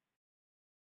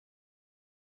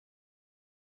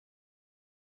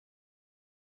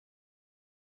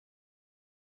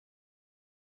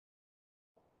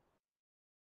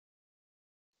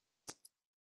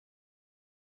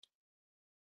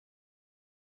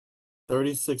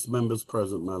 Thirty-six members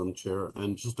present, Madam Chair,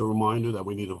 and just a reminder that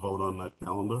we need a vote on that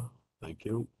calendar. Thank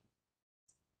you.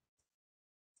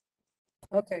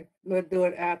 Okay, we'll do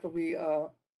it after we,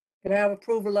 can I have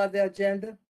approval of the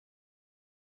agenda?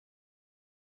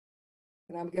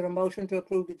 Can I get a motion to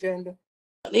approve the agenda?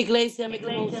 Iglesias, make a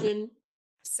motion.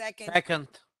 Second. Second.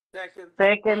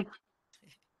 Second.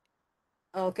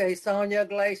 Okay, Sonia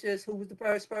Iglesias, who was the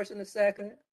first person to second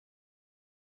it?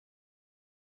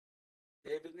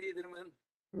 David Niederman.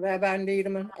 Rabbi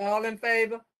Needleman, all in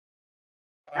favor?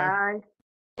 Aye.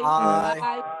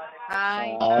 Aye.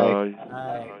 Aye.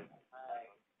 Aye.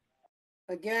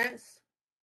 Against?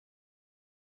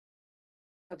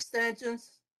 Abstentions?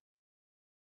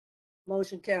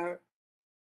 Motion carried.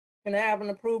 Can I have an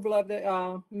approval of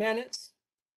the minutes?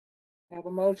 Have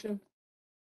a motion?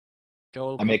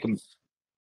 Joel. I make them.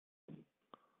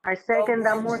 I second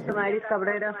that motion, Iris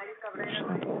Cabrera.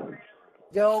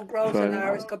 Joe Gross and Second.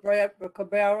 Iris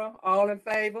Cabrera, all in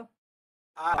favor?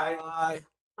 Aye.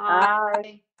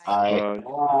 Aye. Aye.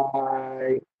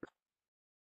 Aye.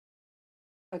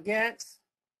 Against?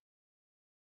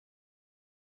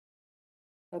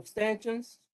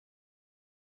 Abstentions?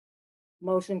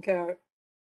 Motion carried.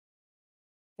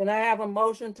 Can I have a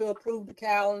motion to approve the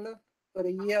calendar for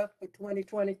the year for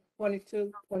 2020,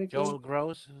 22, 23? Joel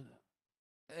Gross.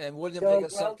 And William Joe Vega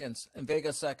Gross? seconds. And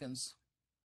Vega seconds.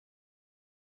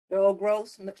 Joe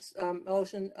Gross,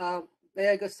 motion,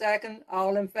 Vega second,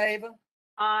 all in favor?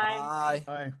 Aye.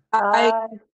 Aye. Aye.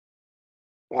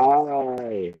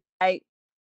 Aye. Aye.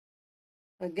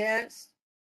 Against?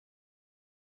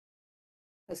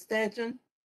 Abstention?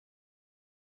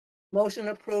 Motion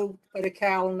approved for the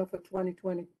calendar for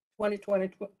 2020,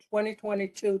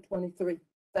 2022, 23.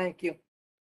 Thank you.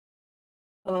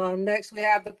 Next, we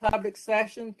have the public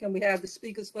session. Can we have the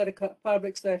speakers for the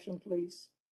public session, please?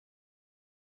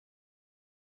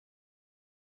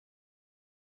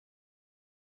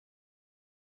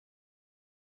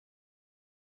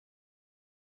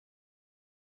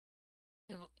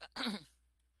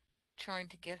 Trying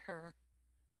to get her.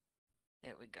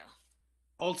 There we go.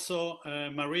 Also,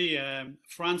 Marie,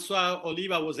 Francois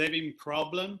Oliva was having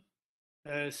problem,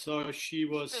 so she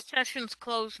The was session's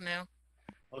closed now.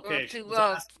 okay. Or She to, was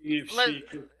asking if Les- she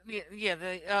could. yeah,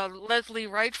 the Leslie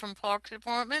Wright from Parks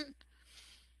Department.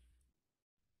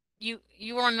 You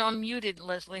are unmuted,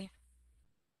 Leslie.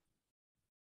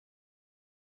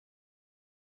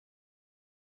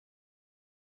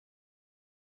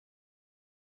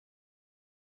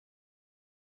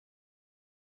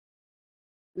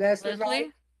 Leslie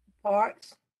Wright,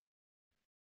 Parks.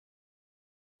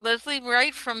 Leslie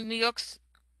Wright from New York's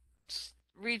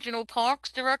Regional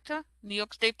Parks Director, New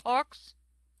York State Parks.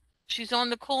 She's on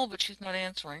the call, but she's not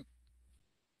answering.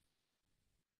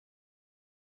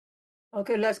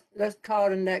 Okay, let's call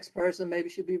the next person. Maybe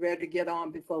she'll be ready to get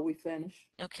on before we finish.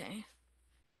 Okay.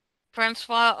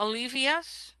 Francois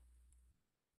Olivias.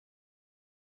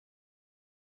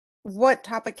 What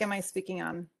topic am I speaking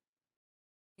on?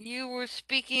 You were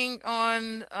speaking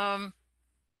on the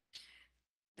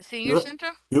senior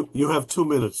center. You have 2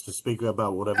 minutes to speak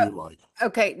about whatever you like.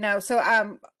 Okay, no. So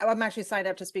I'm actually signed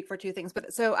up to speak for two things,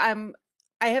 but so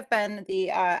I have been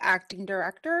the acting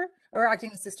director or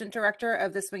acting assistant director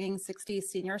of the Swinging 60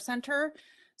 Senior Center.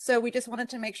 So we just wanted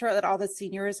to make sure that all the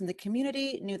seniors in the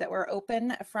community knew that we're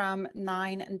open from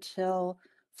 9 until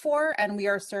 4 and we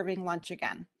are serving lunch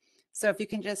again. So if you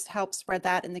can just help spread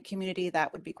that in the community,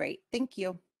 that would be great. Thank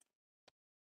you.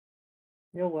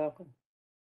 You're welcome.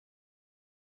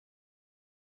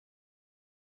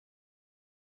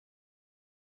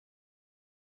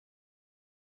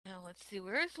 Now let's see,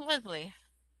 where is Leslie?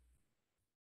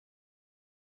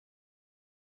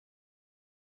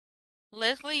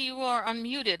 Leslie, you are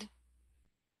unmuted.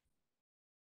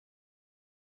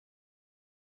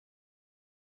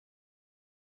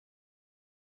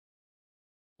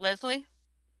 Leslie?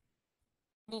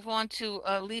 Move on to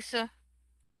Lisa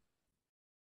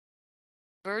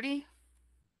Birdie.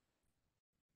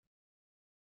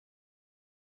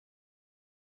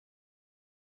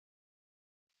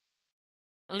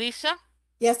 Lisa?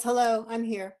 Yes, hello, I'm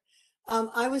here.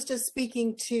 I was just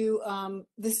speaking to,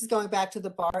 this is going back to the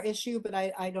bar issue, but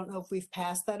I don't know if we've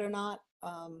passed that or not.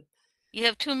 You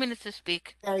have 2 minutes to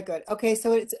speak. Very good. Okay,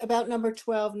 so it's about number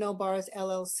 12, No Bars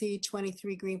LLC,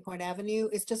 23 Greenpoint Avenue.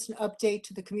 It's just an update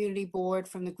to the community board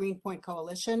from the Greenpoint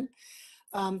Coalition.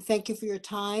 Thank you for your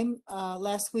time.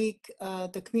 Last week,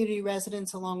 the community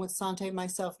residents, along with Sante and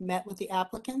myself, met with the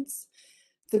applicants.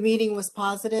 The meeting was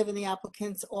positive and the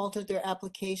applicants altered their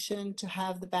application to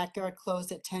have the backyard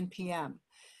closed at 10 p.m.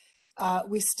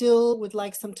 We still would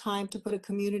like some time to put a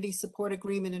community support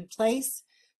agreement in place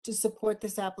to support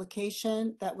this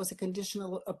application. That was a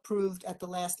conditional approved at the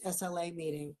last SLA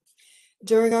meeting.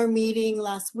 During our meeting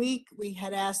last week, we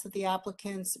had asked that the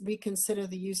applicants reconsider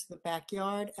the use of the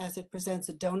backyard as it presents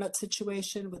a donut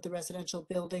situation with the residential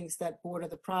buildings that border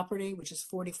the property, which is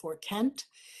 44 Kent.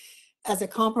 As a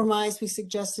compromise, we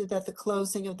suggested that the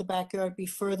closing of the backyard be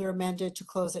further amended to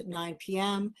close at 9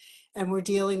 p.m. And we're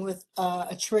dealing with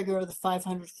a trigger of the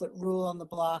 500-foot rule on the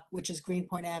block, which is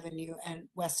Greenpoint Avenue and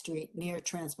West Street near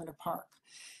Transmitter Park.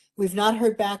 We've not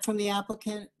heard back from the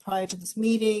applicant prior to this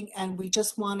meeting, and we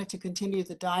just wanted to continue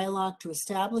the dialogue to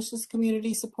establish this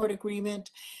community support agreement.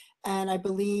 And I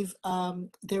believe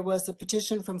there was a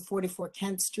petition from 44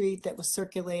 Kent Street that was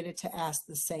circulated to ask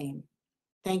the same.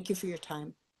 Thank you for your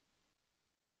time.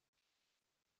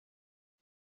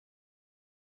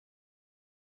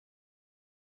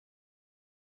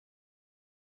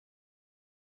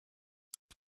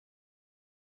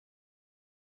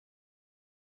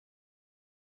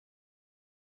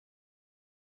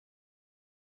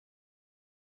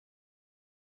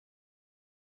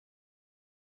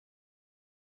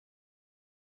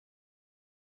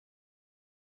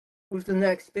 Who's the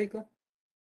next speaker?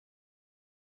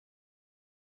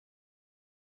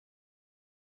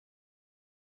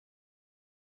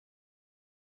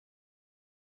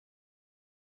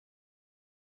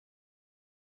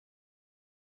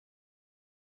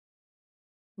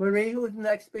 Marie, who's the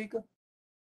next speaker?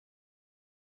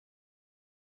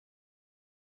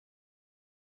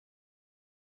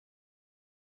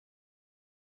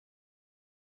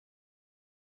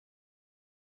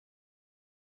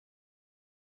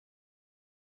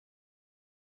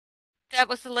 That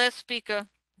was the last speaker,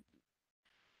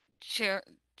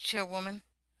 Chairwoman.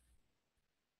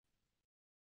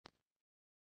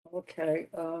 Okay,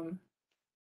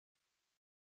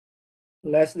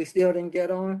 Leslie still didn't get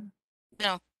on?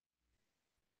 No.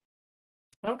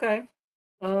 Okay,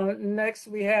 next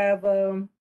we have,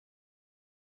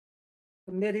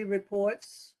 committee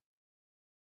reports.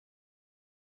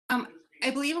 I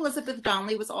believe Elizabeth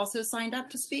Donnelly was also signed up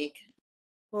to speak.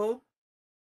 Who?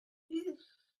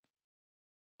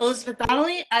 Elizabeth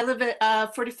Donnelly. I live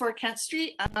at 44 Kent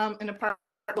Street in apartment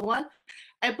 1.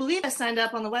 I believe I signed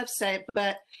up on the website,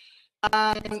 but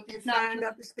You signed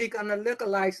up to speak on the liquor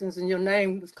license and your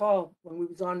name was called when we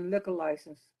was on the liquor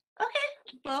license. okay.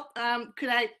 Well,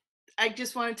 I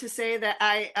just wanted to say that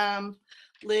I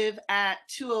live at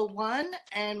 201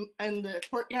 and in the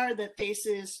courtyard that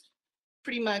faces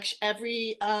pretty much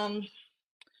every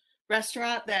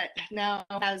restaurant that now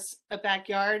has a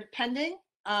backyard pending.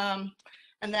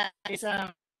 And that is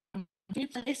a few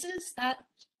places that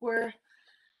were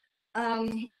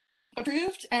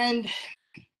approved. And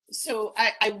so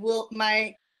I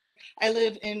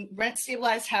live in rent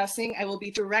stabilized housing. I will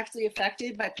be directly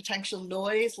affected by potential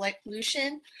noise, light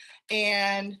pollution.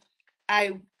 And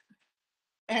I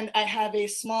have a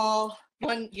small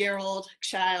 1-year-old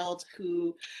child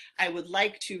who I would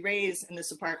like to raise in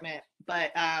this apartment,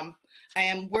 but I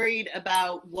am worried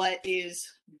about what is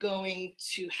going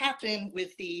to happen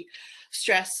with the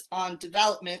stress on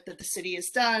development that the city has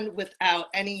done without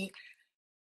any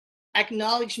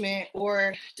acknowledgement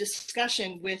or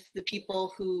discussion with the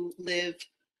people who live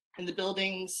in the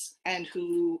buildings and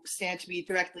who stand to be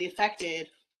directly affected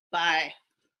by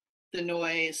the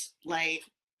noise, light,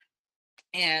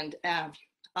 and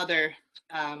other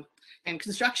and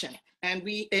construction. And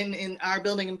we in our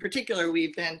building in particular,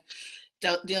 we've been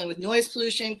dealing with noise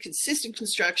pollution, consistent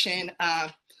construction,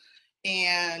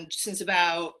 and since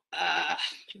about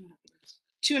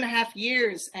 2.5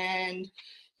 years. And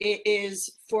it is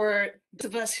for those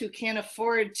of us who can't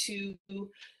afford to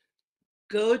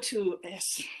go to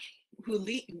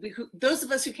those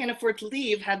of us who can't afford to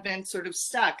leave have been sort of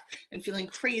stuck and feeling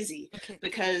crazy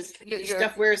because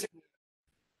stuff wears.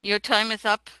 Your time is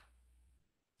up.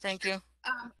 Thank you.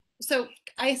 So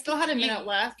I still had a minute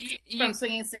left from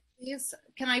Swinging 60s.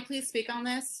 Can I please speak on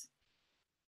this?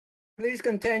 Please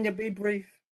continue, be brief.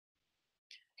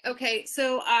 Okay,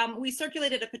 so we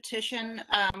circulated a petition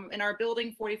in our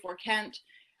building, 44 Kent,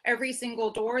 every single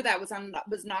door that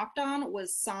was knocked on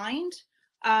was signed.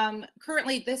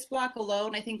 Currently, this block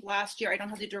alone, I think last year, I don't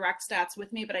have the direct stats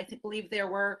with me, but I believe there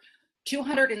were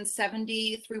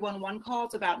 270 311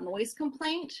 calls about noise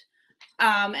complaint.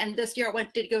 And this year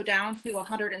it did go down to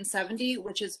 170,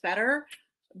 which is better.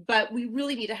 But we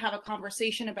really need to have a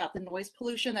conversation about the noise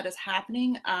pollution that is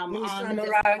happening.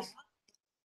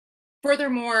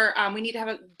 Furthermore, we need to have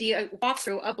a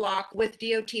walkthrough a block with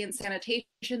DOT and sanitation.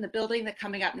 The building that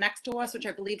coming up next to us, which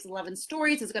I believe is 11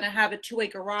 stories, is going to have a two-way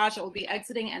garage that will be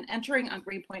exiting and entering on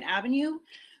Greenpoint Avenue.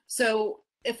 So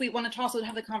if we want to also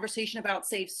have the conversation about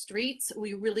safe streets,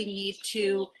 we really need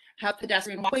to have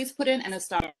pedestrian walkways put in and a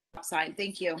stop sign.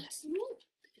 Thank you.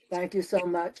 Thank you so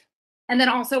much. And then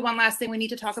also one last thing, we need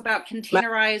to talk about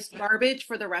containerized garbage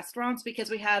for the restaurants because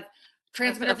we have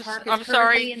Transmitter Park. I'm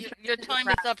sorry, your time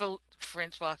is up,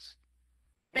 Francois.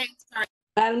 Thanks. Sorry.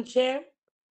 Madam Chair?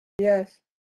 Yes.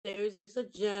 There is a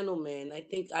gentleman, I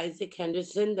think Isaac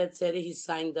Henderson, that said he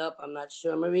signed up. I'm not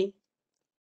sure, Marie.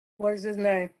 What is his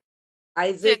name?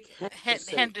 Isaac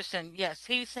Henderson, yes.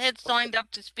 He had signed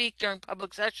up to speak during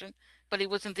public session, but he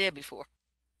wasn't there before.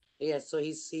 Yeah, so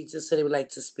he just said he would like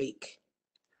to speak.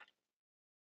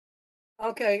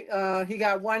 Okay, he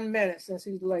got 1 minute since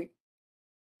he's late.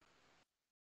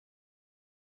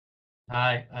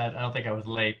 Hi, I don't think I was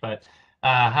late, but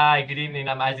hi, good evening.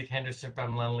 I'm Isaac Henderson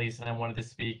from Lend-Lease, and I wanted to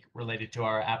speak related to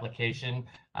our application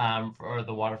for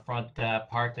the waterfront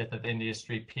park at the India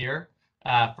Street Pier.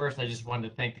 First, I just wanted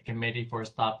to thank the committee for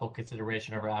its thoughtful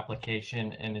consideration of our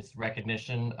application and its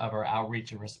recognition of our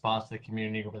outreach and response to the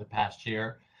community over the past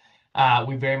year.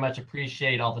 We very much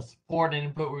appreciate all the support and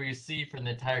input we received from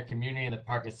the entire community and the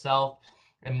park itself,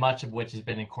 and much of which has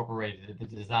been incorporated in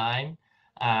the design.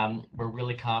 We're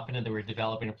really confident that we're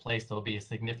developing a place that will be a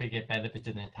significant benefit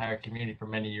to the entire community for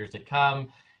many years to come,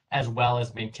 as well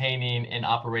as maintaining and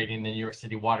operating the New York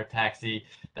City water taxi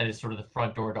that is sort of the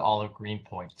front door to all of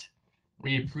Greenpoint.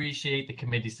 We appreciate the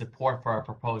committee's support for our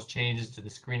proposed changes to the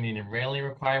screening and railing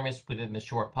requirements within the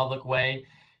Shore Public Way,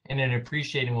 and in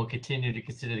appreciating we'll continue to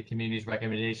consider the community's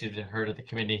recommendations and heard at the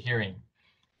committee hearing.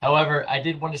 However, I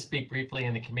did want to speak briefly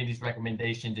on the committee's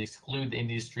recommendation to exclude the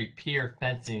India Street Pier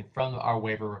fencing from our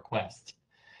waiver request.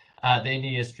 The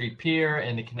India Street Pier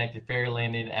and the connected ferry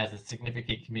landing as a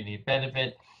significant community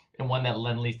benefit and one that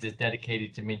Lend-Lease is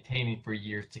dedicated to maintaining for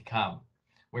years to come.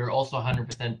 We're also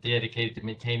 100% dedicated to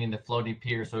maintaining the floating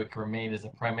pier so it can remain as a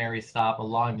primary stop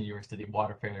along the New York City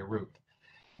water ferry route.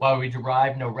 While we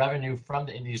derive no revenue from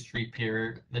the India Street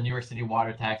Pier, the New York City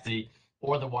water taxi,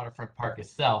 or the waterfront park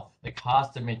itself, the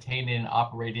cost of maintaining and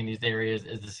operating these areas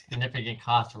is a significant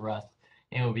cost for us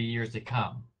and will be years to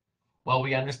come. While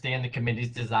we understand the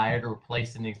committee's desire to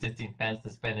replace an existing fence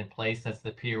that's been in place since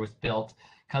the pier was built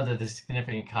comes at a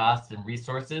significant cost and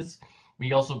resources,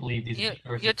 we also believe these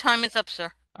resources your time is up,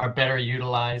 sir. Are better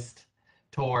utilized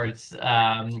towards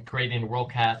creating a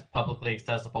world-class, publicly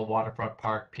accessible waterfront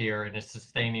park pier and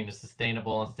sustaining a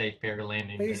sustainable and safe ferry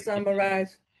landing. Please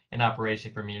summarize. In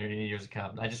operation for community years to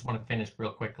come. I just want to finish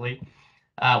real quickly.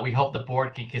 We hope the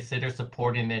board can consider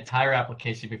supporting the entire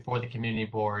application before the community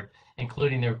board,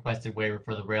 including the requested waiver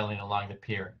for the railing along the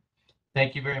pier.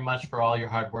 Thank you very much for all your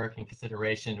hard work and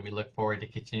consideration. We look forward to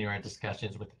continue our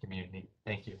discussions with the community.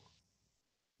 Thank you.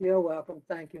 You're welcome.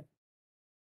 Thank you.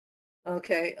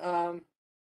 Okay.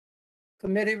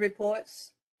 Committee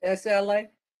reports, SLA.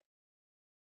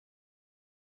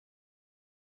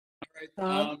 All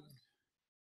right.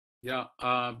 Yeah,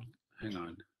 hang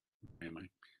on. Where am I?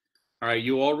 All right,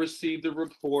 you all received the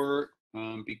report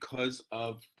because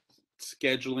of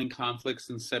scheduling conflicts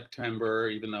in September,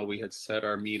 even though we had set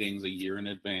our meetings a year in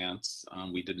advance.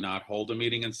 We did not hold a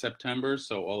meeting in September,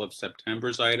 so all of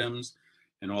September's items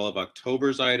and all of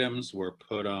October's items were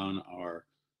put on our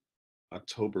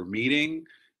October meeting.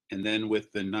 And then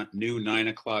with the new 9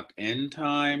 o'clock end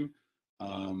time,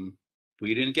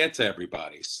 we didn't get to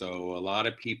everybody. So a lot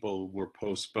of people were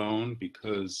postponed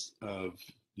because of,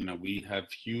 we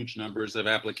have huge numbers of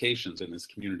applications in this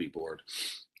community board.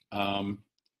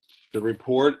 The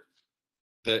report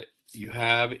that you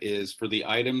have is for the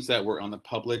items that were on the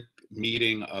public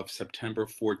meeting of September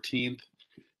 14th.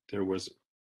 There was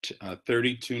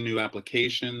 32 new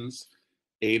applications.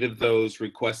 8 of those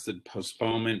requested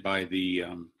postponement by the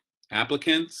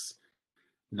applicants.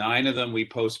 9 of them we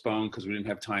postponed because we didn't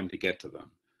have time to get to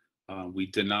them.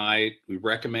 We're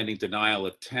recommending denial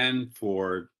of 10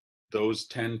 for those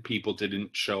 10 people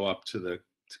didn't show up to the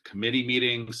committee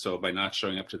meeting. So by not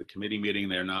showing up to the committee meeting,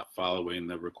 they're not following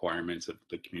the requirements of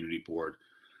the community board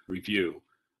review.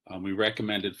 We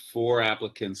recommended 4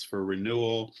 applicants for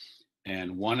renewal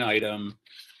and 1 item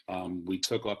we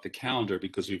took off the calendar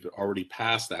because we've already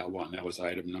passed that one. That was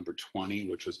item number 20,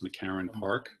 which was McCarran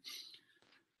Park.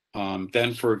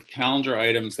 Then for calendar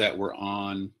items that were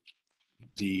on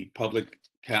the public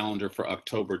calendar for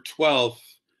October 12th,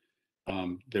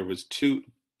 there was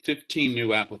 15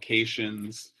 new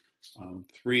applications.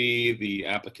 3, the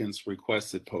applicants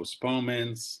requested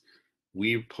postponements.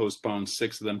 We postponed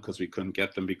 6 of them because we couldn't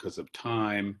get them because of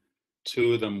time.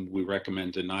 2 of them, we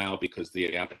recommend denial because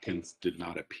the applicants did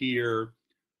not appear.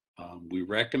 We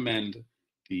recommend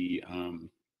the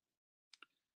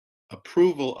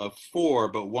approval of 4,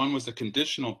 but 1 was a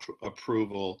conditional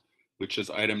approval, which is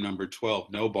item number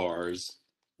 12, no bars,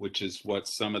 which is what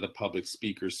some of the public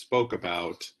speakers spoke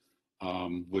about,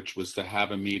 which was to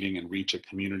have a meeting and reach a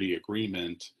community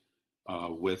agreement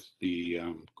with the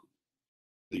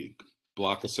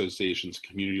block associations,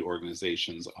 community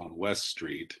organizations on West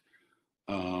Street.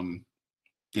 And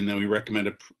then we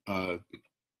recommended on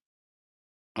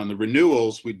the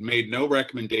renewals, we'd made no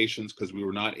recommendations because we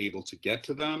were not able to get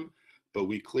to them, but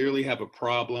we clearly have a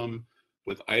problem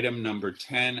with item number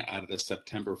 10 out of the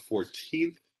September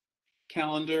 14th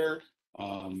calendar,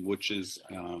 which is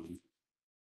what's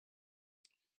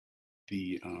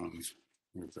the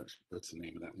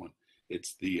name of that one?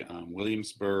 It's the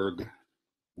Williamsburg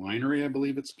Winery, I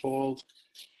believe it's called.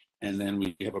 And then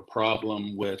we have a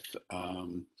problem with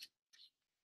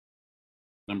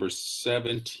number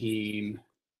 17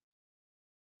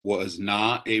 was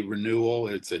not a renewal,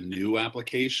 it's a new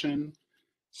application.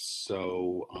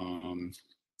 So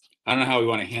I don't know how we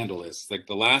want to handle this. Like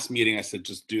the last meeting, I said,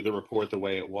 just do the report the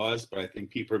way it was, but I think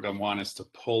people are going to want us to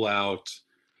pull out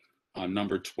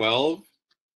number 12.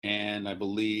 And I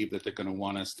believe that they're going to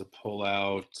want us to pull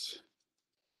out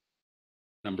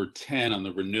number 10 on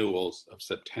the renewals of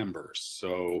September.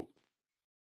 So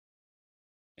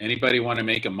anybody want to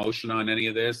make a motion on any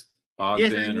of this? Yes, I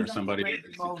Bogdan or would like to somebody?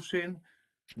 make the motion.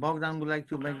 Bogdan would like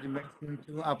to make the motion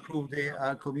to approve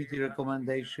the committee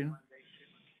recommendation.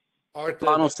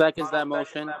 Arnold seconds that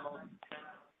motion.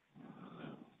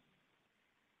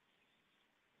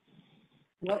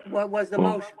 What was the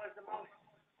motion?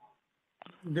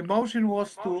 The motion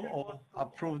was to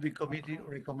approve the committee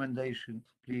recommendation,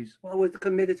 please. What was the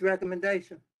committee's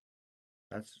recommendation?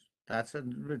 That's a,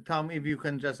 Tom, if you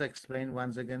can just explain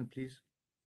once again, please.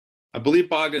 I believe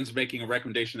Bogdan's making a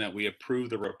recommendation that we approve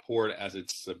the report as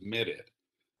it's submitted.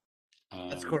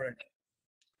 That's correct.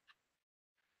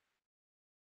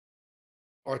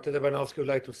 Arthur Ivanovsky would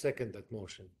like to second that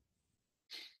motion.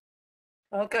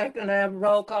 Okay, can I have a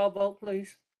roll call vote,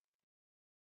 please?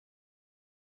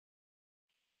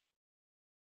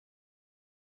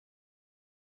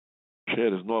 Chair,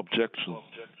 there's no objection.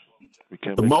 We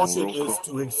can't The make a motion roll is call.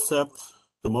 to accept,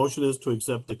 the motion is to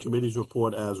accept the committee's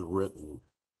report as written.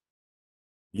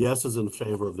 Yes is in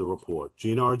favor of the report.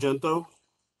 Gina Argento?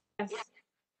 Yes.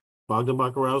 Bogdan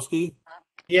Bakarowski?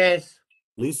 Yes.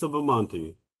 Lisa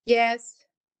Vamonti? Yes.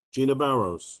 Gina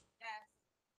Barros?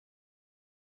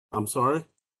 I'm sorry?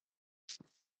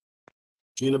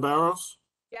 Gina Barros?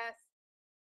 Yes.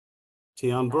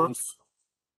 Tian Brooks?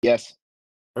 Yes.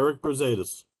 Eric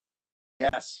Brusadas?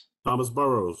 Yes. Thomas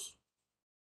Burrows?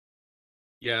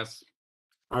 Yes.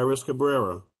 Iris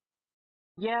Cabrera?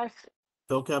 Yes.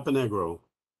 Phil Caponegro?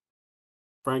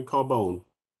 Frank Carbone?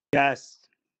 Yes.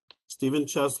 Stephen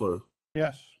Chesler?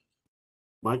 Yes.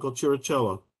 Michael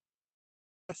Chirichella?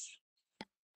 Yes.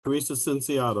 Teresa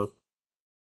Cinciata?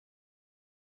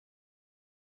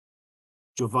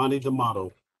 Giovanni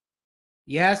D'Amato?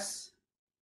 Yes.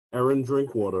 Aaron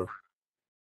Drinkwater?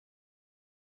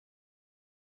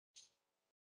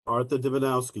 Arthur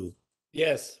Divinowski?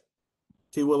 Yes.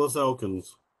 T. Willis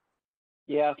Elkins?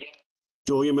 Yeah.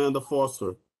 Julia Amanda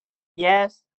Foster?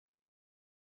 Yes.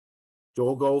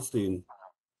 Joel Goldstein?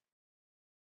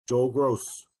 Joel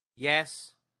Gross?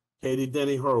 Yes. Katie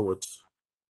Denny Horowitz?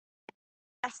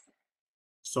 Yes.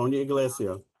 Sonia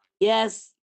Iglesia?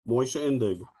 Yes. Moisha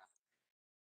Indig?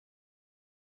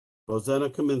 Rosanna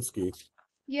Kaminsky?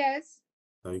 Yes.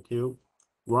 Thank you.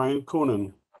 Ryan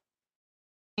Coonan?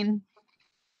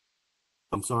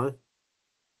 I'm sorry?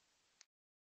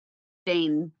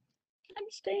 Abstain.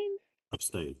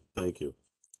 Abstain. Thank you.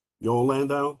 Yoel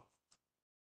Landau?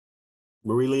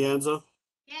 Marie Leanza?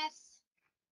 Yes.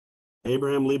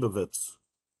 Abraham Leibovitz?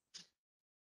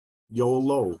 Yoel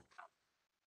Lowe?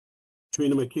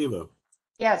 Trina McKeever?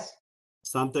 Yes.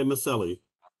 Sante Maselli?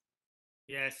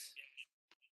 Yes.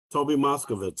 Toby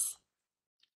Moskovitz?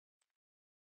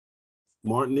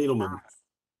 Martin Needleman?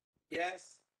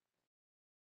 Yes.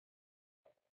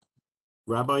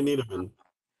 Rabbi Niederman?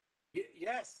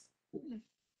 Yes.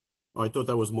 Oh, I thought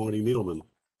that was Marty Needleman.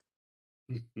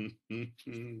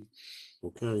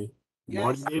 Okay. Yes.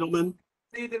 Marty Edelman,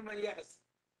 Tiedemann, yes.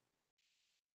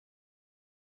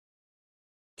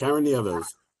 Karen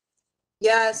Nieves.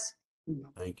 Yes.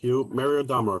 Thank you. Mario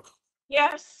Dommerk,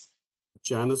 Yes.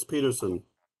 Janice Peterson,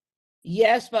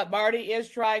 Yes, but Marty is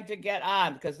trying to get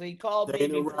on because he called me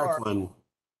Dana before. Racklin,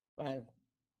 Fine.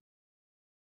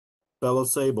 Bella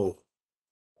Sable,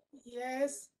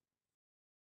 Yes.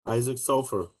 Isaac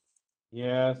Sofer,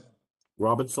 Yes.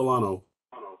 Robert Solano,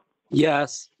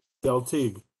 Yes. Del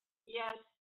Teague, Yes.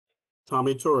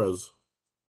 Tommy Torres,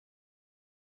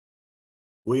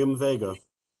 William Vega,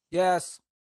 Yes.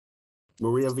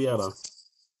 Maria Vieta,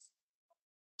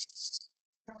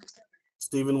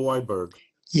 Stephen Weidberg,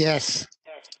 Yes.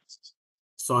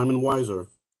 Simon Weiser,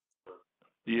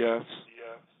 Yes.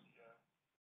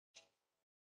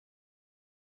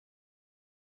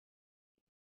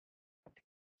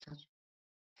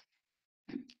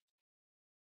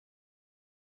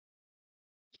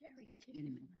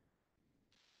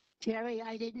 Terry,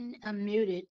 I didn't unmute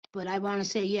it, but I want to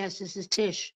say yes, this is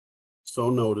Tish. so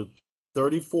noted.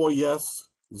 34 yes,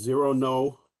 0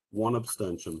 no, 1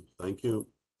 abstention. Thank you.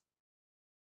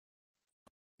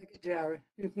 Thank you, Jerry.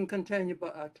 You can continue,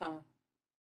 but Tom.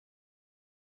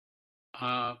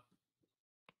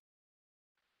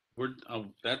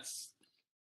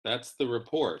 That's the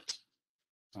report.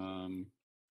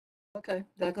 Okay,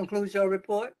 that concludes your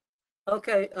report.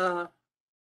 Okay,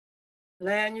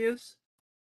 land use.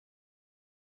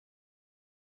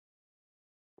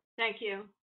 Thank you.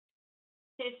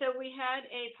 Okay, so we had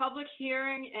a public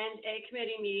hearing and a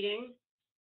committee meeting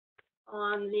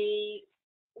on the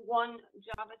One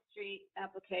Java Street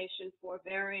application for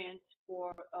variance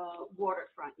for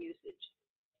waterfront usage.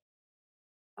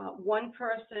 One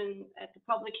person at the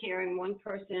public hearing, one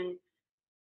person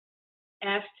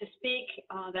asked to speak.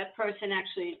 That person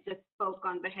actually just spoke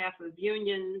on behalf of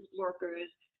unions, workers,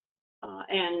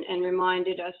 and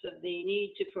reminded us of the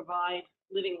need to provide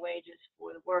living wages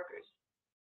for the workers.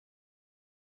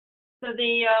 So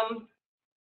the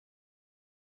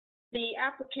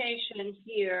application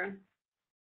here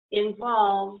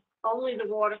involves only the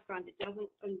waterfront. It doesn't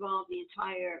involve the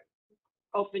entire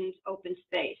open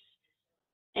space.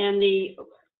 And the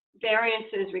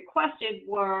variances requested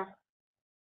were,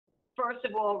 first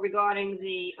of all, regarding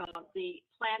the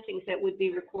plantings that would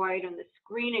be required on the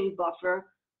screening buffer.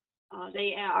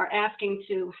 They are asking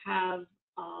to have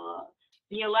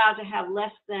be allowed to have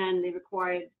less than the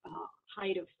required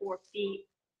height of 4 feet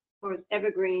for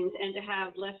evergreens, and to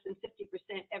have less than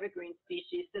 50% evergreen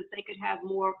species, so that they could have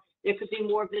more. There could be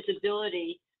more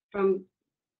visibility from,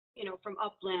 from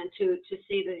upland to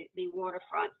see the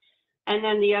waterfront. And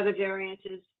then the other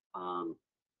variances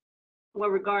were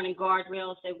regarding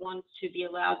guardrails. They wanted to be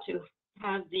allowed to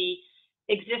have the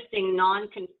existing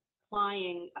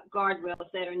non-complying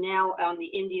guardrails that are now on the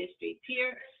India Street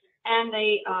Pier, and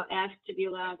they asked to be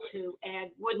allowed to add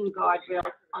wooden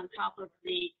guardrails on top of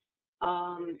the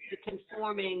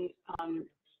conforming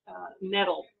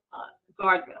metal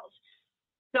guardrails.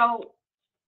 So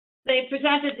they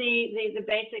presented the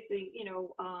basic,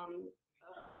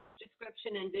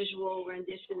 description and visual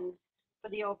renditions for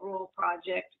the overall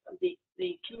project.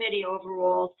 The committee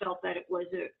overall felt that it was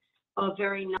a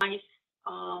very nice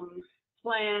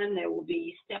plan. There will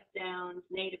be step downs,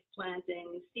 native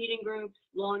plantings, seating groups,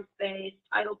 lawn space,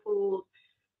 tidal pools,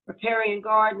 riparian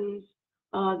gardens.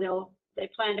 They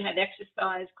plan to have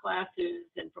exercise classes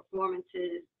and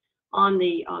performances on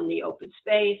the open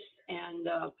space, and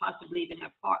possibly even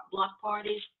have block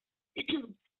parties.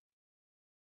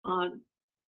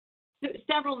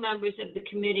 Several members of the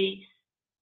committee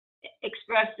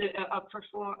expressed a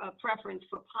preference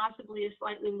for possibly a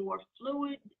slightly more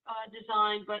fluid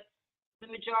design, but the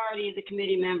majority of the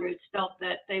committee members felt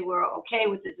that they were okay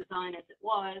with the design as it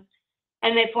was.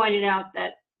 And they pointed out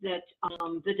that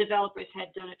the developers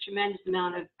had done a tremendous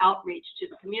amount of outreach to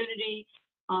the community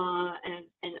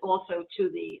and also to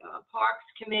the Parks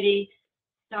Committee.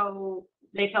 So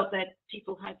they felt that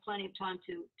people had plenty of time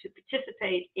to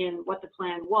participate in what the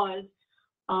plan was.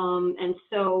 And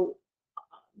so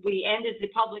we ended the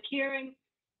public hearing,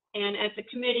 and at the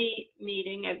committee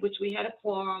meeting, at which we had a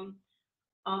quorum,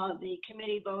 the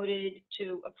committee voted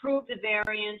to approve the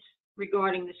variance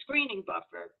regarding the screening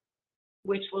buffer,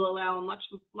 which will allow much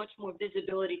more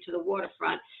visibility to the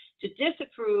waterfront, to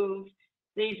disapprove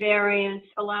the variance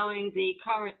allowing the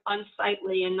current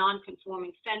unsightly and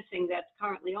non-conforming fencing that's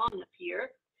currently on the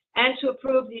pier, and to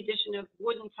approve the addition of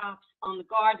wooden tops on the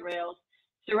guardrails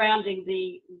surrounding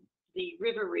the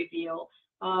river reveal.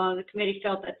 The committee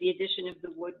felt that the addition of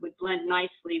the wood would blend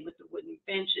nicely with the wooden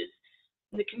benches.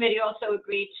 And the committee also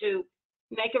agreed to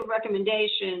make a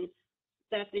recommendation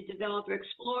that the developer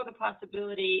explore the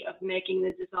possibility of making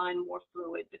the design more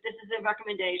fluid. But this is a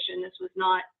recommendation. This was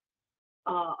not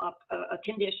a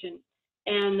condition.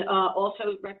 And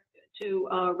also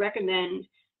to recommend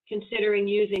considering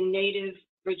using native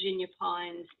Virginia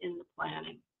pines in the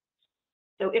planning.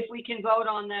 So if we can vote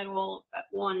on that all at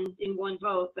in one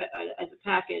vote as a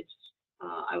package,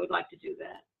 I would like to do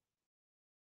that.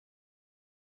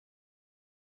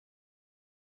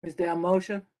 Is there a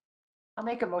motion? I'll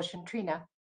make a motion, Trina.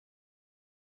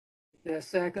 Is there a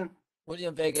second?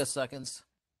 William Vega seconds.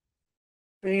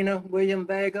 Trina, William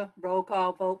Vega, roll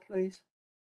call vote, please.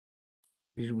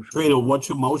 Trina, what's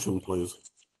your motion, please?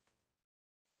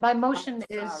 My motion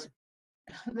is,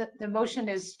 the motion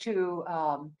is to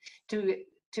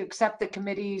accept the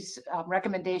committee's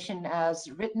recommendation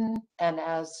as written and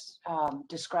as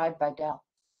described by Dell.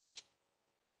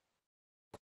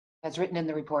 As written in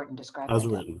the report and described. As by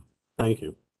Dell. written. Thank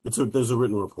you. There's a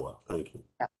written report. Thank you.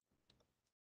 Yeah.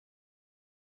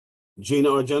 Gina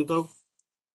Argento?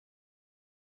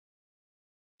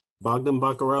 Bogdan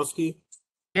Bakarowski?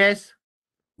 Yes.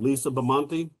 Lisa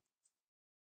Bamonte?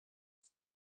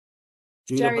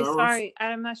 Gina Jerry, Barros? sorry,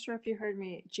 I'm not sure if you heard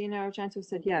me. Gina Argento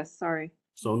said yes, sorry.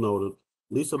 So noted.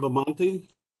 Lisa Bamonte?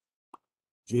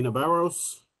 Gina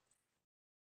Barros?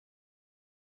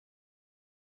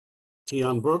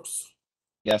 Tian Brooks?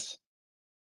 Yes.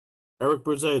 Eric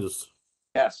Brusadas?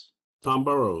 Yes. Tom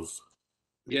Burrows?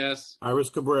 Yes.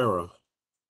 Iris Cabrera?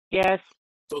 Yes.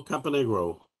 Phil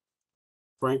Caponegro?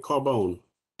 Frank Carbone?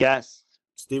 Yes.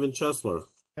 Stephen Chesler?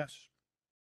 Yes.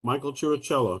 Michael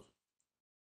Chirichella?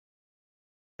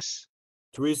 Yes.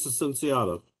 Teresa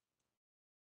Cinciata?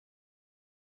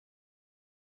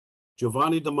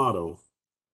 Giovanni D'Amato?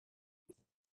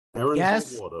 Aaron Yes.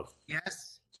 Drinkwater?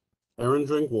 Yes. Aaron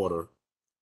Drinkwater?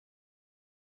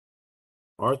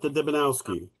 Arthur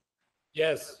Debinowski?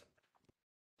 Yes.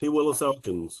 T. Willis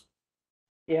Elkins?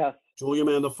 Yes. Julia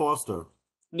Amanda Foster?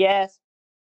 Yes.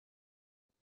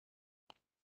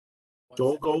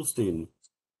 Joel Goldstein?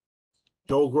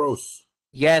 Joel Gross?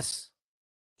 Yes.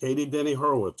 Katie Denny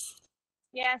Hurwitz?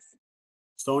 Yes.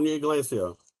 Sonia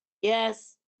Iglesia?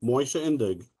 Yes. Moisha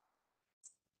Indig?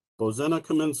 Bozena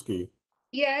Kaminsky?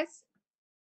 Yes.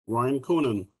 Ryan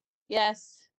Coonan?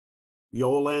 Yes.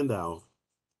 Yoel Landau?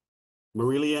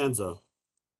 Marie Lianza?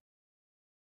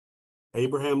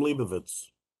 Abraham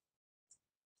Leibovitz?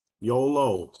 Yoel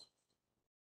Lowe?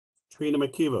 Trina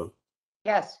McKeever?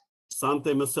 Yes.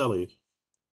 Sante Maselli?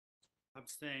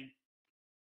 Abstain.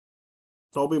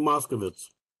 Toby Moskowitz?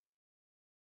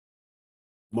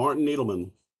 Martin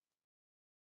Needleman?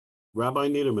 Rabbi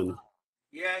Niederman?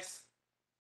 Yes.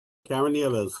 Karen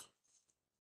Nieves?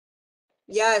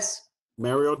 Yes.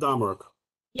 Mario Domerick?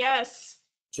 Yes.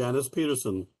 Janice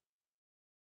Peterson?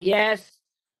 Yes.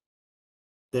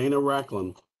 Dana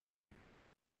Racklin?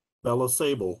 Bella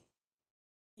Sable?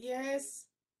 Yes.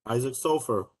 Isaac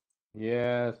Sofer?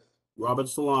 Yes. Robert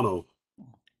Solano?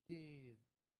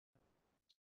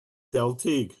 Del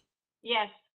Teague? Yes.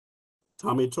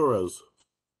 Tommy Torres?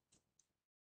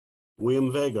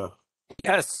 William Vega?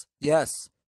 Yes. Yes.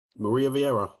 Maria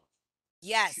Vieira?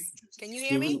 Yes. Can you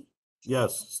hear me?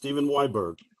 Yes. Stephen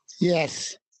Weiberg?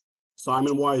 Yes.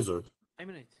 Simon Weiser? I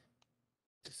mean,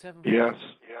 it's 7. Yes.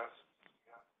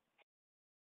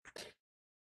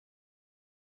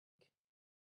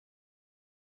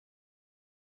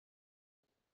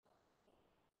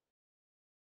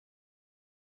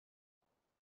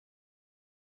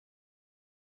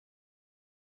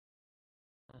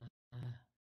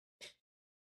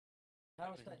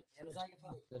 Okay.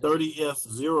 30 yes,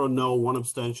 0 no, 1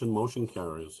 abstention, motion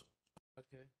carries.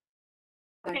 Okay.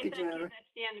 Thank Okay, you, thank you. Jerry.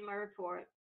 That's the end of my report.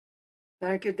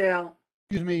 Thank you, Dale.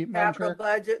 Excuse me, Madam Capital Chair.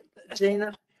 budget,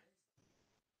 Gina.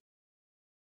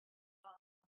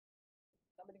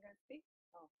 Somebody gonna speak?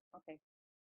 Oh, okay.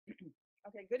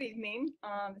 Okay, good evening.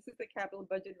 This is the capital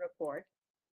budget report.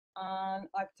 On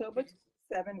October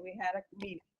 7, we had a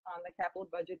meeting on the capital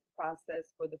budget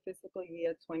process for the fiscal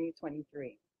year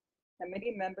 2023.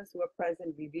 Committee members who were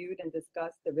present reviewed and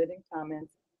discussed the written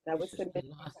comments that were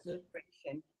submitted for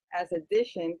consideration as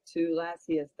addition to last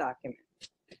year's document.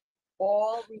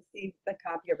 All received a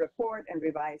copy of report and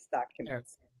revised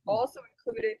documents. Also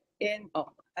included in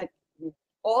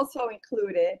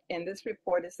this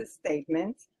report is a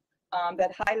statement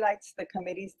that highlights the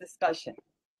committee's discussion.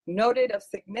 Noted of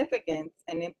significance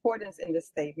and importance in the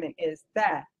statement is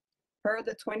that, per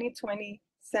the 2020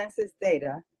 census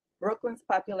data, Brooklyn's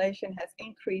population has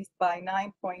increased by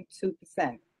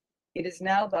 9.2%. It is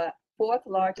now the 4th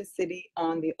largest city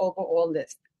on the overall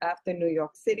list after New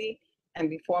York City and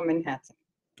before Manhattan.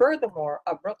 Furthermore,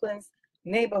 of Brooklyn's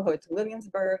neighborhoods,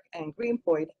 Williamsburg and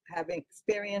Greenpoint, have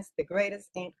experienced the greatest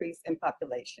increase in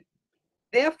population.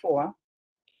 Therefore,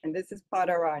 and this is part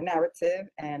of our narrative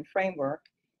and framework,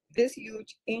 this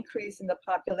huge increase in the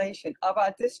population of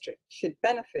our district should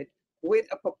benefit with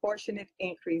a proportionate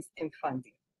increase in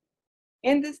funding.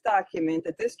 In this document,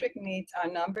 the district needs are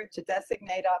numbered to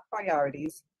designate our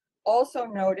priorities. Also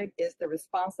noted is the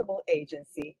responsible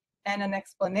agency and an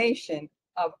explanation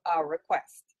of our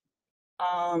request.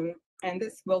 And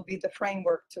this will be the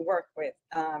framework to work with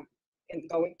in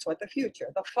going toward the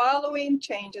future. The following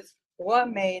changes were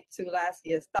made to last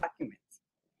year's documents.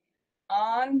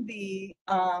 On the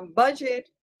budget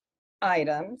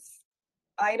items,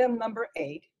 item number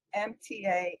 8,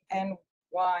 MTA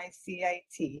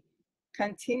NYCAT,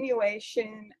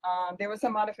 continuation, there was a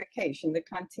modification. The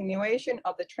continuation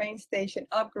of the train station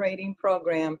upgrading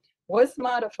program was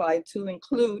modified to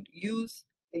include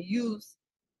the used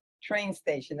train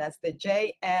station. That's the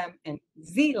J, M, and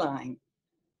Z line,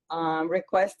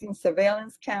 requesting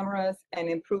surveillance cameras and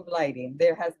improved lighting.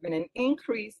 There has been an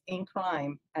increase in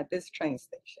crime at this train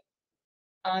station.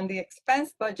 On the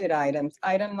expense budget items,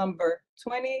 item number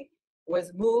 20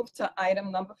 was moved to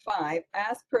item number 5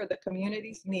 as per the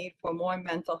community's need for more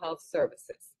mental health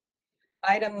services.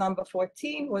 Item number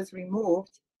 14 was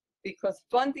removed because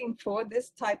funding for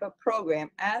this type of program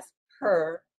as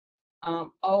per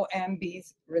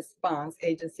OMB's response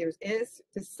agency is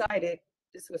decided.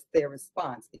 This was their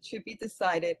response. It should be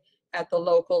decided at the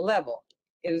local level.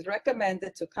 It is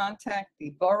recommended to contact the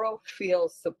Borough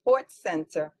Field Support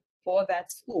Center for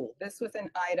that school. This was an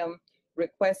item,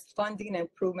 request funding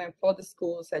improvement for the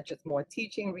schools, such as more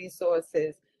teaching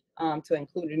resources, to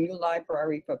include a new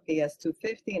library for PS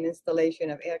 250 and installation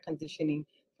of air conditioning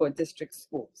for district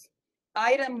schools.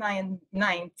 Item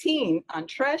 19 on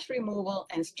trash removal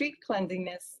and street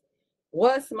cleanliness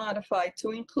was modified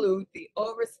to include the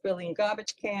overspilling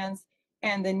garbage cans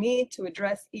and the need to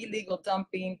address illegal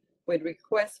dumping with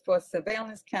requests for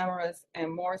surveillance cameras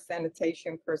and more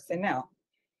sanitation personnel.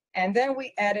 And then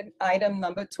we added item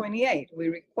number 28. We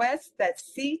request that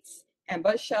seats and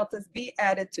bus shelters be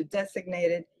added to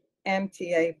designated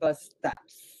MTA bus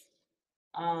stops.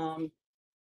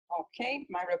 Okay,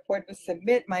 my report was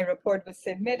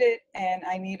submitted, and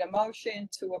I need a motion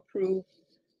to approve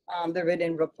the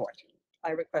written report.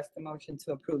 I request a motion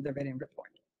to approve the written report.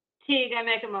 Teague, I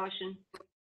make a motion.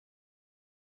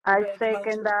 I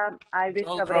second that. Iris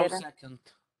Joel Gross Cabrera. second.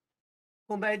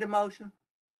 Who made the motion?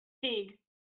 Teague.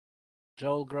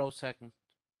 Joel Gross second.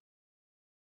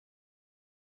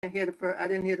 I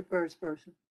didn't hear the first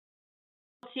person.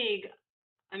 Teague,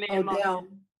 I made a Oh,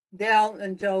 motion. Dell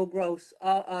and Joe Gross.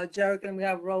 Jerry, can we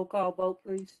have a roll call vote,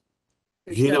 please?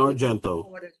 Gina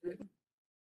Argento,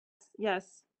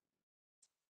 Yes.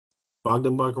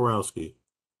 Bogdan Barkarowski,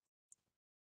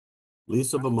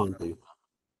 Lisa Vamonte,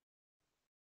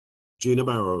 Gina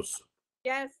Barros,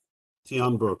 Yes.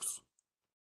 Tion Brooks,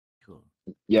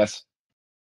 Yes.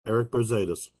 Eric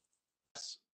Berzadas,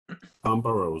 Tom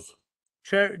Burrows.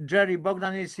 Jerry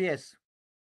Bogdan is yes.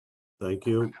 Thank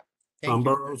you. Thank Tom you.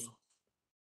 Burrows,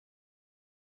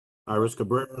 Iris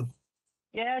Cabrera,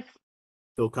 Yes.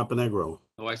 Phil Caponegro.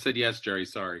 Oh, I said yes, Jerry,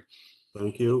 sorry.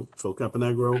 Thank you. Phil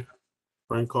Caponegro,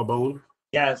 Frank Carbone.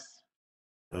 Yes.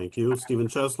 Thank you. Stephen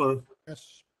Chesler,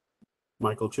 Yes.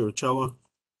 Michael Chirichella,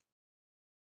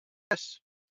 Yes.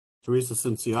 Teresa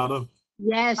Cinciata.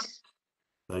 Yes.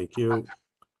 Thank you.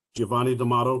 Giovanni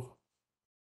D'Amato.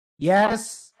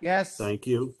 Yes, yes. Thank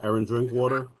you. Aaron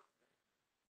Drinkwater,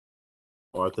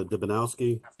 Arthur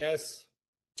Dibinowski, Yes.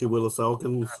 T. Willis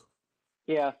Elkins,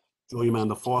 Yeah. Joey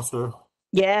Amanda Foster.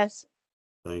 Yes.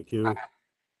 Thank you.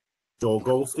 Joel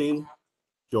Goldstein,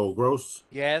 Joel Gross,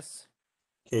 Yes.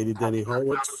 Katie Denny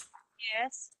Horwitz,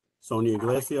 Yes. Sonia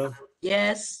Iglesias,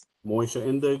 Yes. Moisha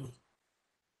Indig,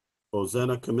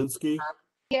 Rosanna Kaminsky.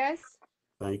 Yes.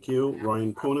 Thank you.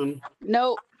 Ryan Coonan,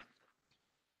 No.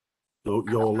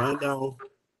 Yoel Landau,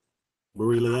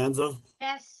 Marie Leanza.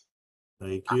 Yes.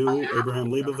 Thank you. Abraham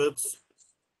Leibovitz,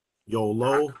 Yoel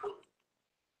Lowe,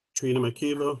 Trina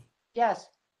McKeever, Yes.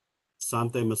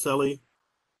 Sante Maselli,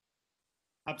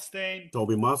 Abstain.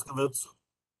 Toby Moskowitz,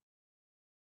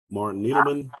 Martin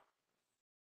Niederman,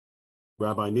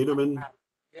 Rabbi Niederman,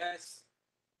 Yes.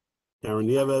 Karen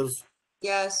Nieves,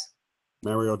 Yes.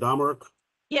 Mario Domerick,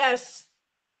 Yes.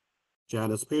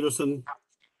 Janice Peterson,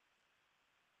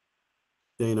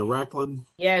 Dana Racklin,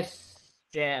 Yes.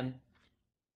 Jan.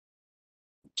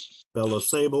 Bella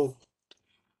Sable,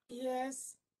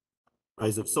 Yes.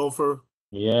 Isaac Sofer,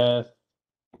 Yes.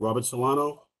 Robert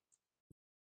Solano,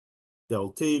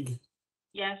 Del Teague,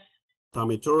 Yes.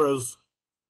 Tommy Torres,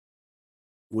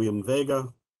 William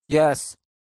Vega, Yes.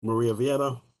 Maria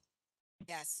Vieta.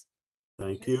 Yes.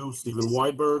 Thank you. Stephen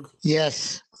Weidberg.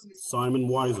 Yes. Simon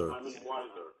Weiser.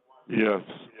 Yes.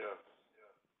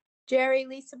 Jerry,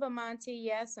 Lisa Bamonte,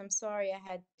 yes. I'm sorry, I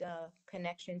had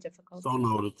connection difficulty. So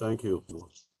noted. Thank you.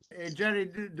 Jerry,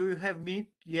 do you have meat?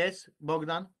 Yes,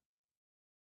 Bogdan?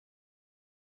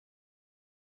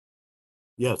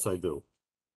 Yes, I do.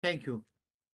 Thank you.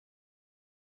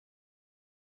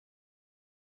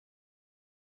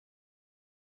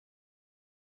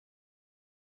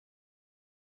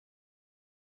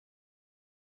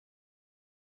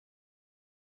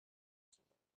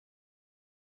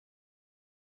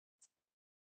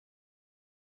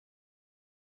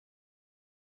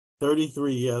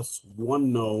 $33 yes,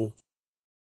 1 no,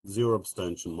 0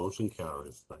 abstention. Motion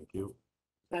carries. Thank you.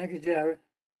 Thank you, Jerry.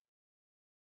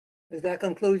 Does that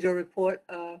conclude your report,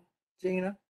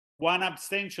 Gina? One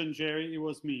abstention, Jerry. It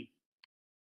was me.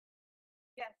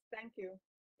 Yes, thank you.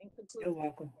 In conclusion, You're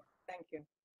welcome. thank you.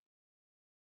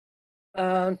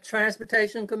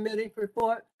 Transportation Committee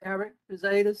report, Eric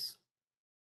Pizadas.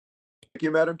 Thank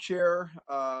you, Madam Chair.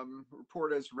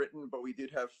 Report as written, but we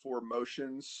did have 4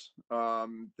 motions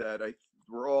that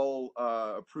were all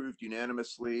approved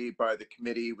unanimously by the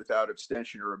committee without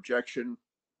abstention or objection.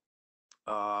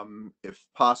 If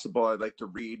possible, I'd like to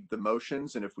read the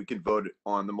motions, and if we can vote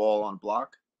on them all on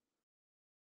block.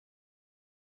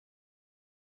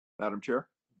 Madam Chair?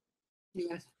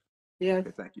 Yes. Yes.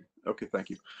 Okay, thank you. Okay, thank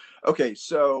you. Okay,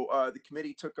 so the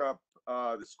committee took up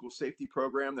the school safety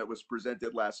program that was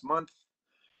presented last month.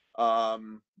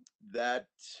 That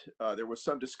there was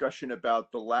some discussion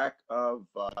about the lack of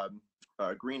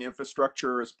green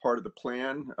infrastructure as part of the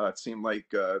plan. It seemed like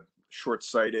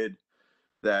short-sighted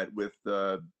that with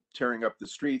tearing up the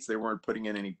streets, they weren't putting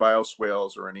in any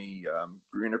bioswales or any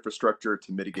green infrastructure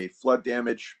to mitigate flood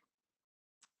damage,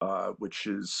 which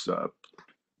is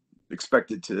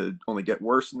expected to only get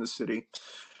worse in the city.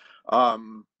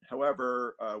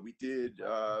 However, we did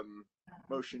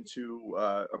motion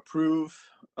to approve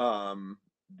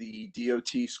the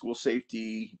DOT school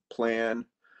safety plan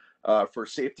for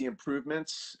safety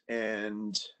improvements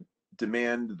and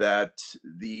demand that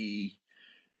the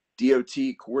DOT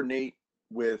coordinate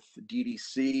with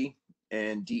DDC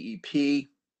and DEP.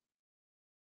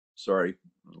 Sorry,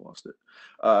 I lost it.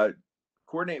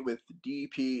 Coordinate with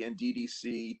DEP and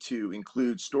DDC to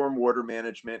include stormwater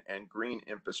management and green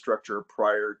infrastructure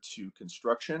prior to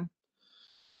construction.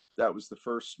 That was the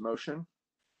first motion.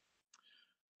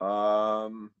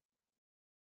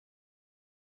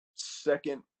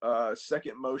 Second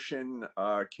motion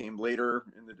came later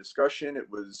in the discussion. It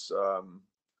was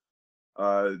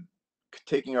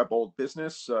taking up old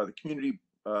business. The community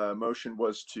motion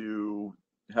was to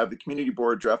have the community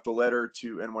board draft a letter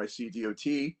to NYC DOT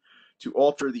to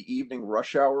alter the evening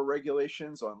rush hour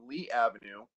regulations on Lee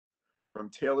Avenue from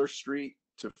Taylor Street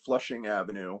to Flushing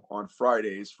Avenue on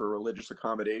Fridays for religious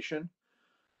accommodation.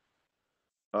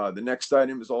 The next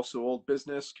item is also old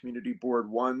business. Community Board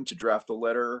 1 to draft a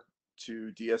letter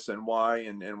to DSNY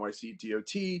and NYC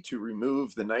DOT to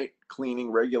remove the night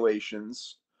cleaning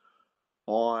regulations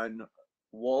on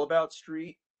Wallabout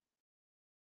Street.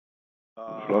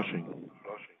 Flushing.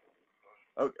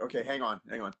 Okay, hang on.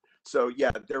 So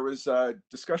yeah, there was a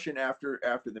discussion after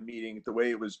the meeting, the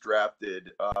way it was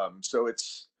drafted. So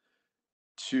it's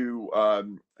to I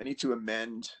need to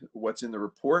amend what's in the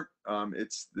report.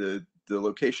 It's the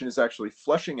location is actually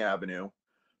Flushing Avenue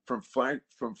from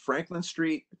Franklin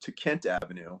Street to Kent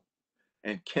Avenue,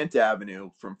 and Kent Avenue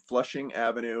from Flushing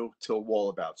Avenue till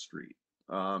Wallabout Street.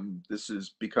 This has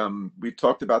become, we've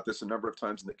talked about this a number of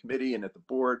times in the committee and at the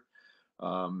board.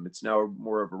 It's now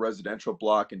more of a residential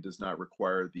block and does not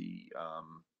require the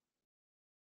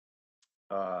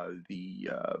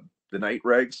night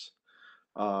regs.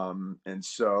 And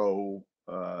so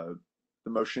the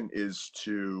motion is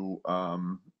to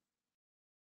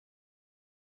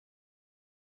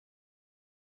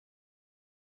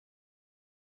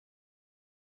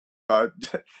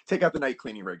take out the night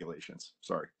cleaning regulations.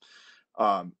 Sorry,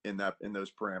 in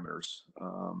those parameters.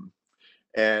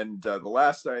 And the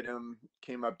last item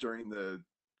came up during the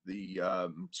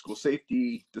school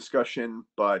safety discussion,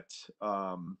 but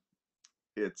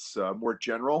it's more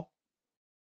general.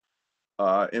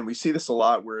 And we see this a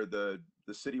lot where the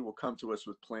city will come to us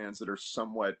with plans that are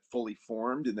somewhat fully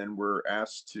formed, and then we're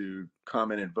asked to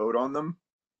comment and vote on them.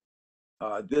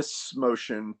 This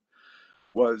motion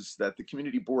was that the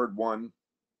community board 1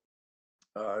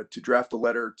 to draft a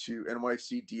letter to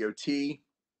NYC DOT,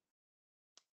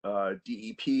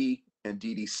 DEP, and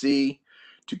DDC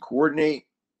to coordinate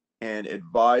and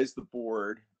advise the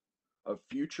board of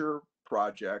future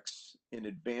projects in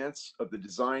advance of the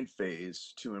design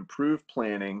phase to improve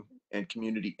planning and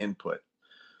community input,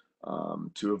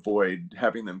 to avoid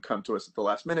having them come to us at the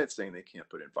last minute saying they can't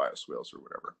put in bioswales or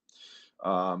whatever.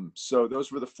 So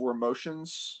those were the 4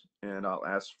 motions, and I'll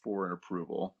ask for an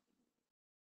approval.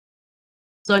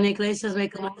 Sonia Iglesias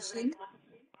make a motion.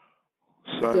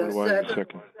 Simon Yes, Weiser, second.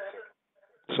 second.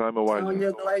 Simon Weiser. Sonia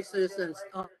Iglesias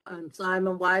and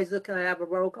Simon Weiser. Can I have a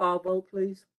roll call vote,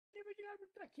 please?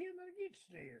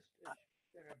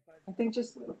 I think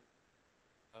just,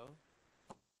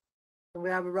 Can we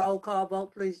have a roll call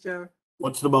vote, please, Jerry?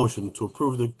 What's the motion? To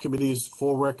approve the committee's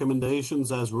 4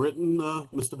 recommendations as written,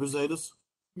 Mr. Brusadas?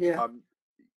 Yeah.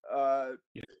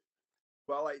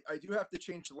 Well, I do have to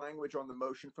change the language on the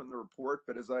motion from the report,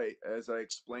 but as I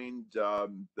explained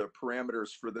the parameters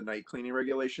for the night cleaning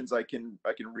regulations, I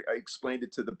explained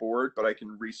it to the board, but I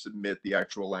can resubmit the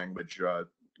actual language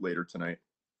later tonight.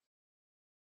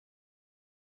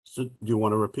 So do you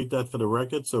want to repeat that for the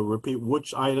record? So repeat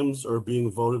which items are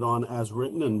being voted on as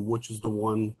written and which is the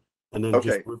one, and then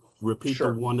just repeat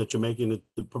Sure. the one that you're making,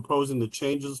 proposing the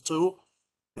changes to,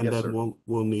 and Yes, then sir.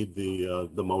 we'll need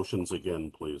the motions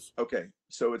again, please. Okay,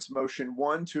 so it's motion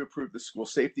 1 to approve the school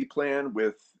safety plan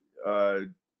with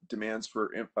demands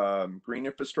for green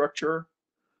infrastructure.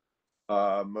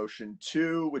 Motion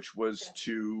 2, which was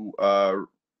to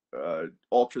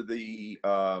alter the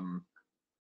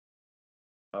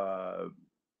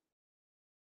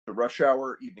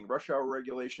evening rush hour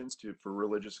regulations for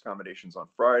religious accommodations on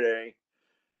Friday.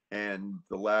 And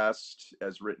the last,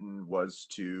 as written, was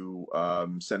to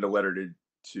send a letter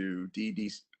to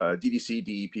DDC,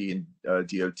 DEP, and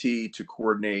DOT to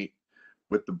coordinate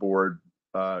with the board,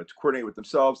 to coordinate with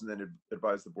themselves, and then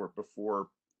advise the board before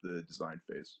the design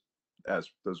phase. As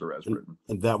those are as written.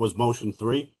 And that was motion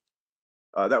 3?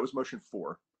 That was motion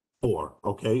 4. 4,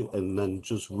 okay, and then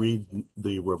just read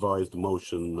the revised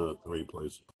motion 3,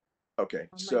 please. Okay,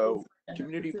 so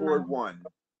Community Board 1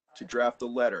 to draft a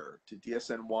letter to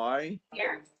DSNY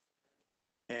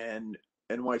and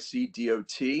NYC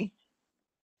DOT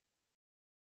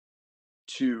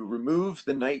to remove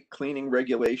the night cleaning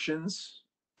regulations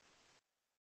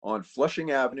on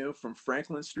Flushing Avenue from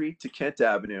Franklin Street to Kent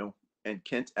Avenue and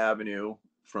Kent Avenue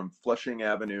from Flushing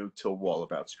Avenue till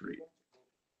Wallabout Street.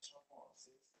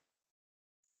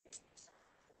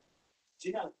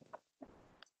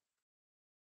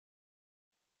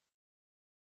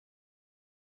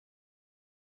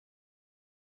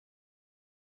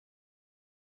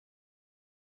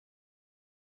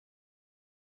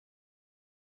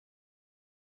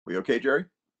 We okay, Jerry?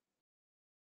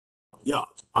 Yeah,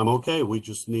 I'm okay. We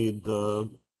just need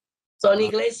Sonia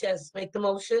Iglesias make the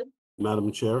motion.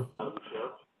 Madam Chair,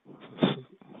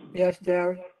 Yes,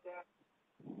 Jerry.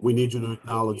 we need you to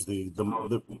acknowledge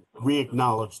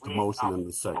re-acknowledge the motion in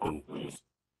the second, please.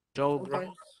 Joe Okay.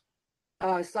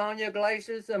 Gross? Sonia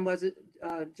Iglesias, and was it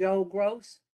Joe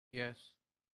Gross? Yes.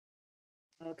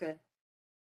 Okay.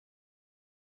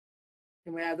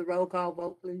 Can we have the roll call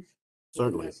vote, please? With the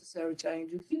Certainly. necessary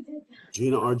changes.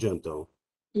 Gina Argento,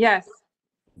 yes.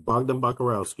 Bogdan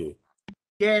Bakarowski,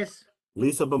 Yes.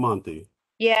 Lisa Bamonte,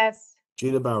 Yes.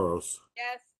 Gina Barros,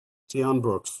 Yes. Tion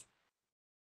Brooks,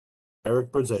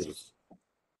 Eric Brusadas.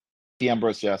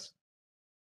 Ambrose, yes.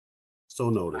 So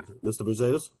noted. Mr.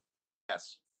 Brusadas,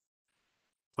 Yes.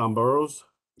 Tom Burrows,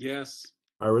 Yes.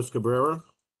 Iris Cabrera,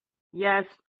 Yes.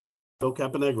 Phil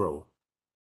Caponegro,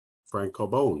 Frank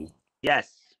Carbone,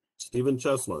 Yes. Stephen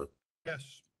Chesler,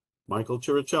 Yes. Michael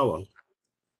Chirichella,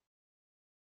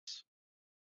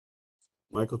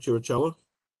 Michael Chirichella,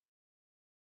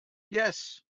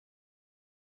 Yes.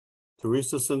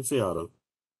 Teresa Cinciata,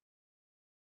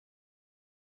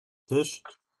 Tish,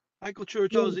 Michael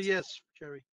Chiricho's a yes,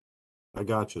 Jerry. I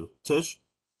got you. Tish,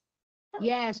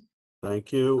 Yes.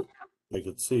 thank you. I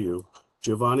could see you.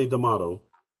 Giovanni D'Amato,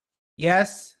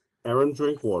 Yes. Aaron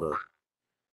Drinkwater,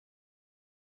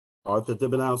 Arthur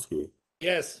Dibinowski,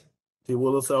 Yes. T.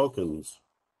 Willis Elkins,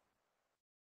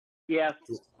 Yes.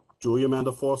 Julia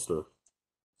Amanda Foster,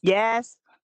 Yes.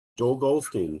 Joel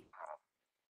Goldstein,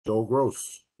 Joe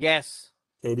Gross, Yes.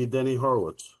 Katie Denny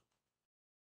Horowitz,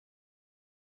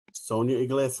 Sonia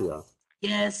Iglesias,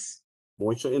 Yes.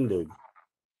 Moisha Indig,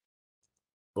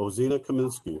 Rosina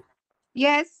Kaminsky,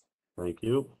 Yes. thank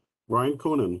you. Ryan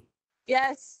Coonan,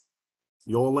 Yes.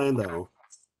 Yoel Landau,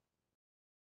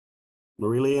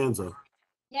 Marie Leanza,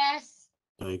 Yes.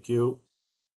 thank you.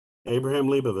 Abraham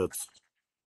Leibovitz,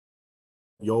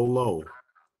 Yoel Lowe,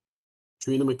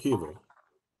 Trina McKeever,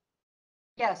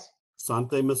 Yes.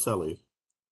 Sante Maselli,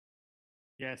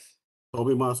 Yes.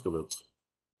 Toby Moskowitz,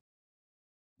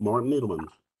 Martin Needleman,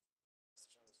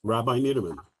 Rabbi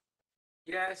Niederman,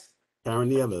 Yes. Karen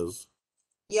Nieves,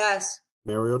 Yes.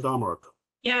 Mario Damark,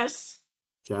 Yes.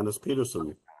 Janice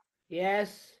Peterson,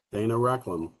 Yes. Dana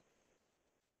Racklin,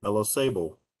 Ella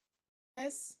Sable,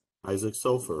 Yes. Isaac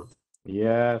Sofer,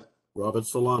 Yes. Robert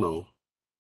Solano,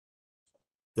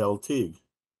 Del Teague,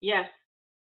 Yes.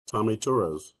 Tommy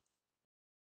Torres,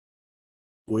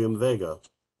 William Vega,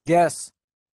 Yes.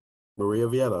 Maria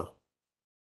Vieta,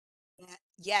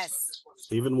 Yes.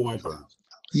 Stephen Weiber,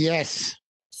 Yes.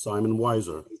 Simon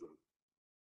Weiser,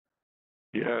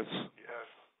 Yes.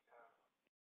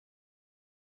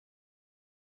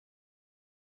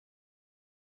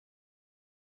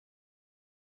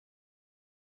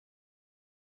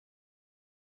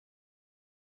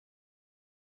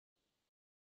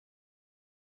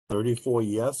 34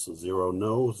 yes, 0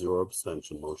 no, 0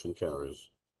 abstention. Motion carries.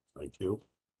 Thank you.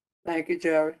 Thank you,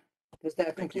 Jerry. Does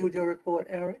that Thank you. conclude your report,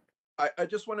 Eric? I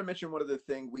just want to mention one other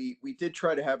thing. We did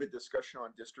try to have a discussion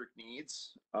on district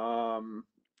needs, the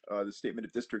statement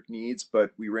of district needs,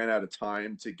 but we ran out of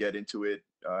time to get into it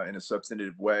in a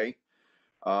substantive way.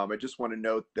 I just want to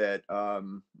note that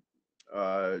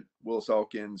Willis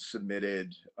Elkins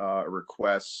submitted a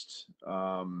request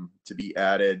to be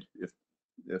added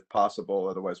if possible.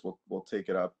 Otherwise, we'll take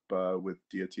it up with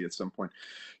DOT at some point,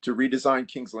 to redesign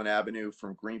Kingsland Avenue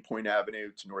from Greenpoint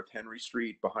Avenue to North Henry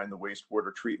Street behind the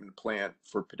wastewater treatment plant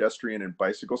for pedestrian and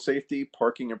bicycle safety,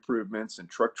 parking improvements, and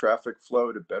truck traffic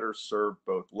flow to better serve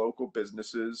both local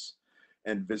businesses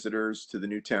and visitors to the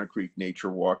Newtown Creek Nature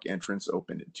Walk entrance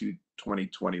opened in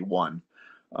 2021.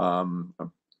 I'm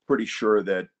pretty sure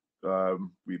that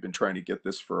we've been trying to get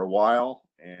this for a while,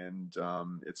 and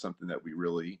it's something that we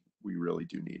really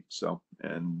do need. So,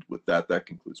 and with that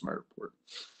concludes my report.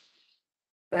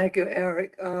 Thank you,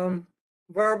 Eric.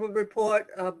 Verbal report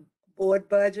of board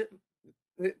budget,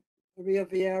 Maria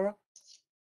Vieira.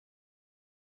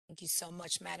 Thank you so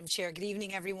much, Madam Chair. Good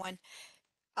evening, everyone.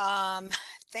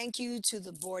 Thank you to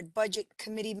the board budget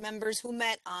committee members who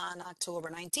met on October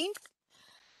 19th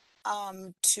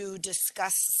to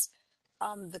discuss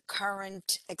the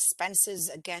current expenses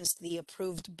against the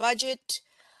approved budget.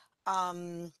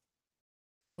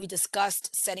 We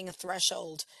discussed setting a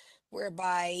threshold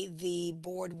whereby the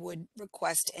board would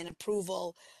request an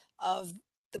approval of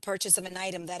the purchase of an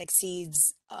item that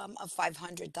exceeds a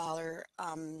 $500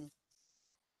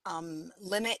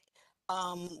 limit.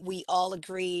 We all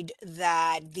agreed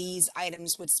that these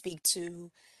items would speak to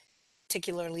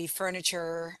particularly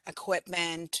furniture,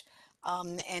 equipment,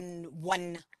 and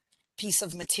one piece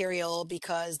of material,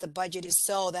 because the budget is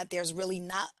so that there's really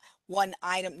not one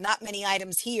item, not many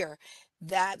items here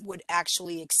that would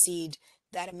actually exceed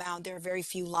that amount. There are very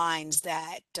few lines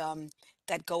that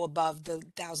that go above the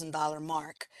 $1,000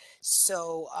 mark.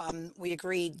 So we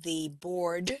agreed the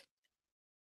board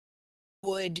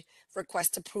would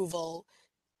request approval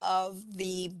of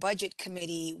the budget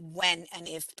committee when and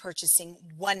if purchasing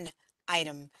one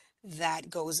item that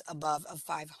goes above a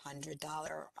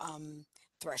 $500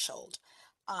 threshold.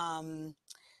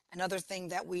 Another thing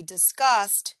that we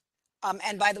discussed,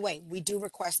 and by the way, we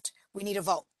need a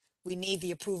vote. We need the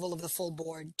approval of the full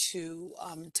board to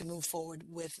move forward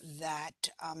with that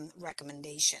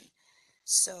recommendation.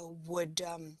 So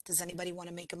does anybody want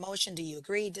to make a motion? Do you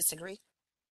agree, disagree?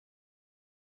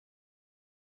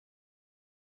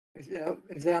 Is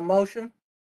there a motion?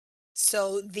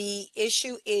 So the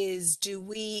issue is, do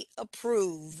we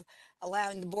approve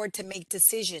allowing the board to make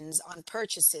decisions on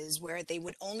purchases where they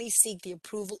would only seek the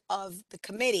approval of the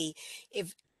committee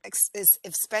if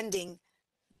spending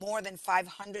more than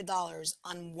 $500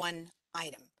 on one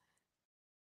item?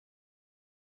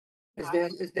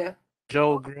 Is there?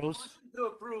 Joe Gross. To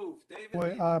approve, David.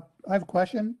 Wait, I have a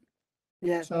question.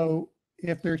 Yeah. So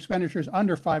if their expenditures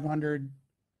under 500,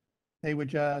 they would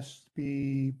just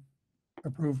be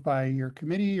approved by your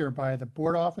committee or by the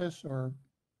board office, or?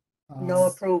 No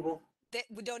approval.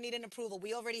 We don't need an approval.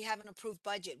 We already have an approved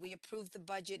budget. We approved the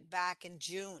budget back in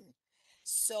June.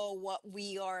 So what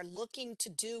we are looking to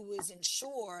do is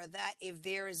ensure that if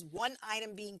there is one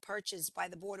item being purchased by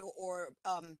the board or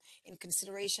in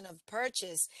consideration of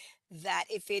purchase, that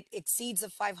if it exceeds a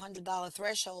 $500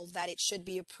 threshold, that it should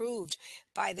be approved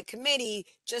by the committee,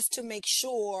 just to make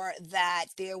sure that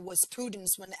there was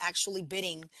prudence when actually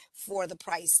bidding for the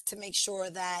price, to make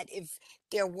sure that if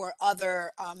there were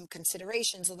other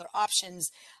considerations, other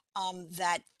options,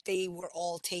 that they were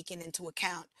all taken into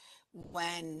account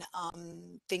when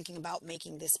thinking about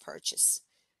making this purchase.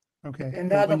 Okay. In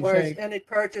but other when you words, say- any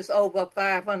purchase over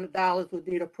 $500 would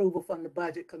need approval from the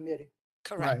budget committee.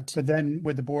 Correct. Right, but then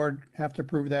would the board have to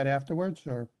approve that afterwards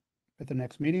or at the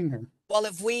next meeting, or? Well,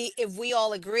 if we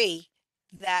all agree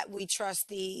that we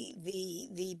trust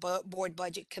board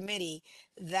budget committee,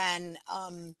 then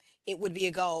it would be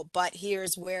a go. But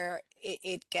here's where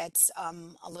it gets a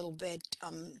little bit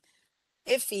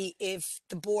iffy. If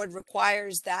the board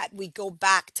requires that we go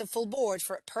back to full board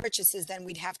for purchases, then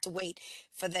we'd have to wait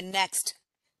for the next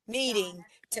meeting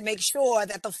to make sure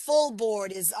that the full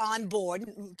board is on board.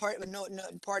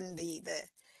 Pardon the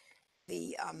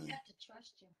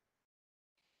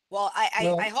well,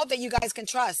 Well- I hope that you guys can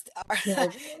trust.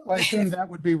 Well, I assume that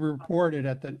would be reported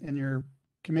in your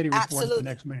committee report at the Absolutely.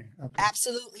 next meeting. Okay.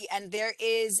 Absolutely. And there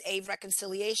is a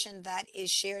reconciliation that is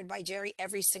shared by Jerry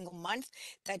every single month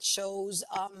that shows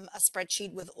a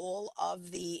spreadsheet with all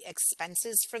of the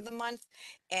expenses for the month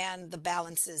and the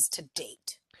balances to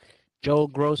date. Joel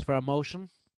Gross for a motion.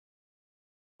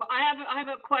 Well, I have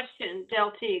a question,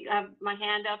 Del Teague. I have my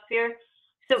hand up here.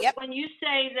 So when you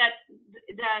say that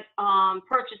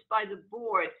purchased by the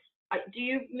board, do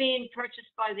you mean purchased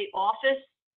by the office?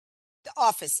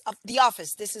 The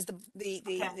office. This is the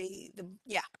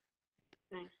yeah.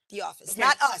 Thanks. The office, Okay,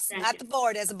 not us, thank not you. the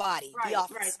board as a body. Right, The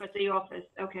office. right, but the office.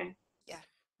 Okay. Yeah.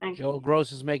 Thank you. Joel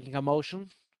Gross is making a motion.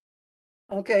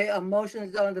 Okay, a motion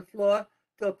is on the floor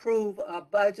to approve a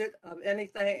budget of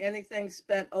anything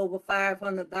spent over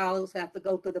 $500 have to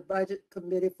go to the budget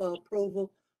committee for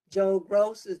approval. Joe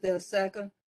Gross, is there a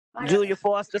second? Julia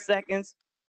Foster seconds.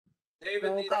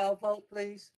 Roll call vote,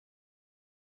 please.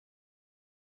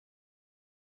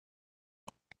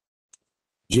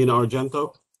 Gina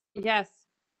Argento, Yes.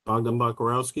 Bogdan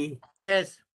Bakarowski,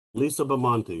 Yes. Lisa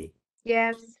Bamonte,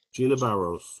 Yes. Gina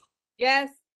Barros, Yes.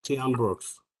 Tian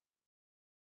Brooks,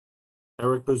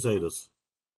 Eric Brusadas,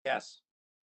 Yes.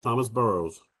 Thomas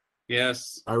Burrows,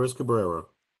 Yes. Iris Cabrera,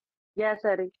 Yes,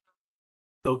 Eddie.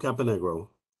 Phil Caponegro,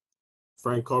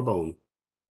 Frank Carbone,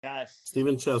 Yes.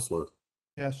 Stephen Chesler,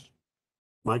 Yes.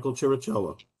 Michael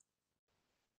Chirichella,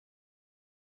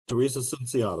 Teresa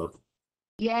Cinciata,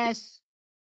 Yes.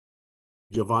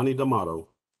 Giovanni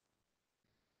D'Amato,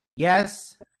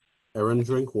 Yes. Aaron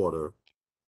Drinkwater,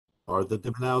 Arthur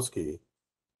Dibnowski,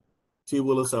 T.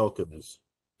 Willis Elkins.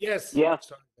 Yes.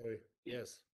 Yes. Sorry.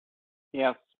 Yes.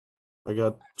 Yes. I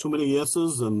got too many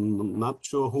yeses and I'm not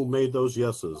sure who made those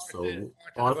yeses. So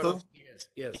Arthur? Yes.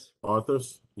 Yes.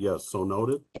 Arthur's? Yes, so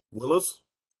noted. Willis?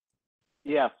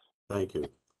 Yes. Thank you.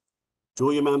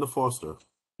 Julia Amanda Foster?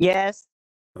 Yes.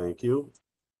 Thank you.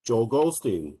 Joel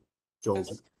Goldstein?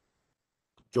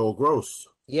 Joel Gross?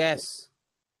 Yes.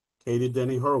 Katie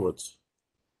Denny Hurwitz?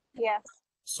 Yes.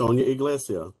 Sonia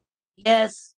Iglesia?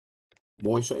 Yes.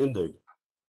 Moisha Indig?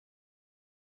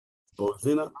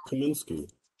 Bozina Kaminsky?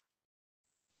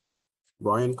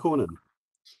 Brian Coonan?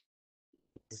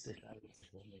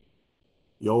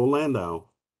 Yoel Landau?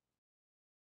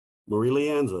 Marie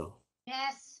Leanza?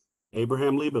 Yes.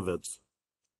 Abraham Leibovitz?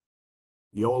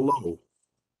 Yoel Lowe?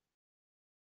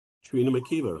 Trina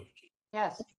McKeever?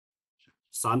 Yes.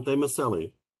 Sante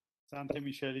Maselli? Santa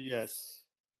Michele, yes.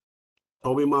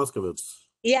 Toby Moskowitz?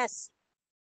 Yes.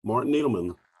 Martin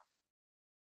Needleman?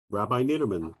 Rabbi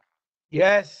Niederman?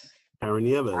 Yes. Karen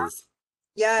Nieves?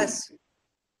 Yes.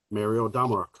 Mario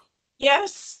Damark?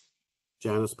 Yes.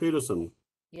 Janice Peterson?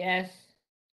 Yes.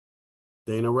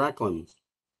 Dana Racklin?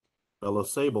 Bella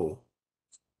Sable?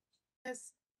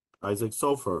 Yes. Isaac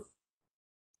Sofer?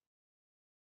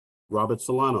 Robert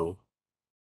Solano?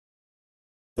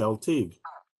 Del Teague?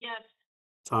 Yes.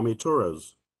 Tommy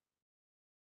Torres?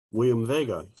 William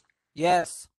Vega?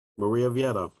 Yes. Maria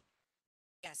Vieta?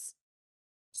 Yes.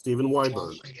 Stephen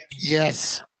Weiberg?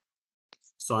 Yes.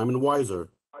 Simon Weiser?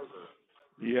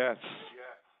 Yes.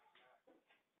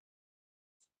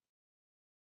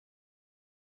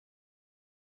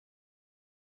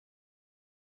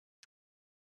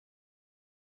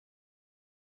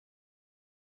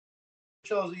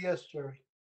 Shows a yes, Jerry.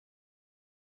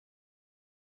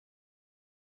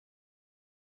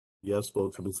 Yes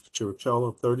vote for Mr.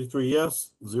 Chiricello. 33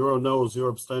 yes, 0 no, 0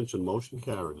 abstention. Motion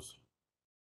carries.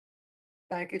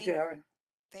 Thank you, Jerry.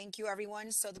 Thank you,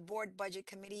 everyone. So the board budget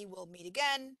committee will meet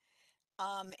again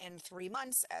in 3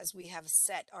 months as we have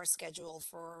set our schedule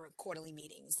for quarterly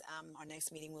meetings. Our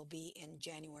next meeting will be in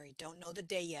January. Don't know the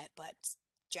day yet, but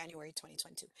January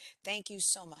 2022. Thank you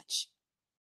so much.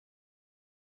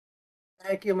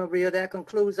 Thank you, Maria. That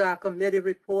concludes our committee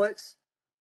reports.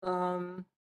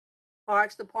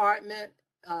 Parks Department,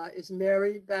 is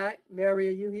Mary back? Mary,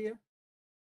 are you here?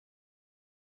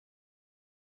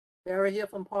 Mary here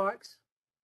from Parks?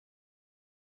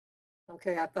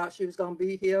 Okay, I thought she was gonna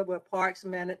be here with Parks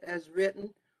minute as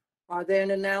written. Are there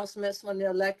any announcements from the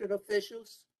elected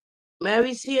officials?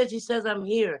 Mary's here. She says I'm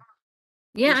here.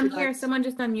 Yeah, Would I'm you here. like- Someone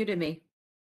just unmuted me.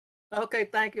 Okay,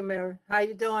 thank you, Mary. How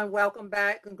you doing? Welcome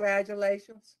back.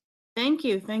 Congratulations. Thank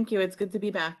you. Thank you. It's good to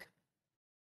be back.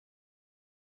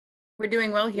 We're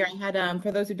doing well here. I had,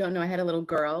 for those who don't know, I had a little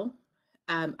girl,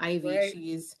 Ivy. Great.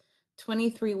 She's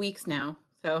 23 weeks now.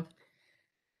 So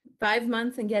 5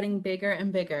 months and getting bigger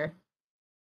and bigger.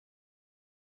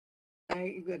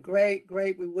 Thank you. Great,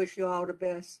 great. We wish you all the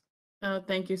best. Oh,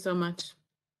 thank you so much.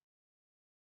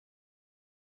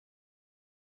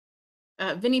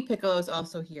 Vinny Piccolo is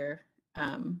also here.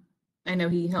 I know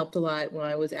he helped a lot while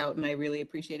I was out, and I really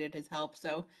appreciated his help.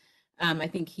 So I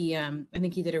think he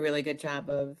did a really good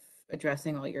job of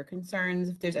addressing all your concerns.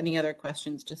 If there's any other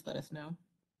questions, just let us know.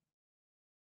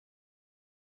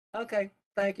 Okay,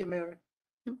 thank you, Mary.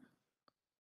 Yep.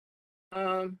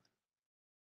 Are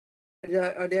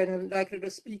there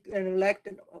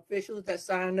elected officials that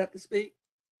signed up to speak?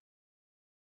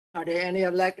 Are there any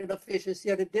elected officials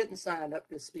here that didn't sign up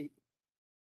to speak?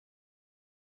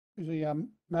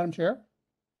 Madam Chair?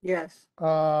 Yes.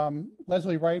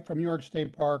 Leslie Wright from New York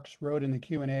State Parks wrote in the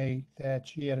Q&A that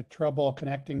she had trouble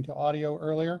connecting to audio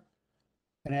earlier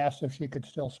and asked if she could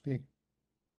still speak.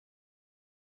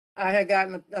 I had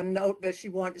gotten a note that she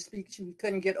wanted to speak. She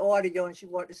couldn't get audio and she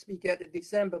wanted to speak at the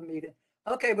December meeting.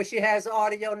 Okay, but she has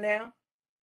audio now?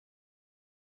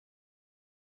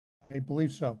 I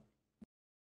believe so.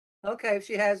 Okay, if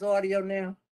she has audio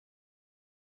now.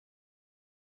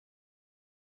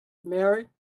 Mary?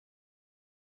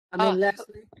 I mean,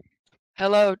 Leslie?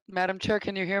 Hello, Madam Chair,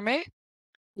 can you hear me?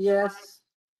 Yes.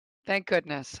 Thank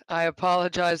goodness. I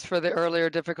apologize for the earlier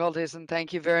difficulties and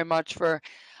thank you very much for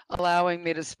allowing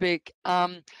me to speak.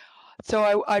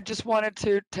 So I just wanted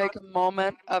to take a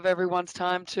moment of everyone's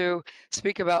time to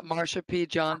speak about Marsha P.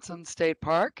 Johnson State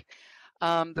Park.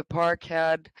 The park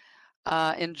had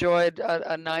enjoyed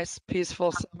a nice,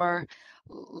 peaceful summer.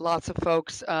 Lots of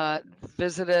folks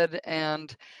visited,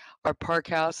 and our park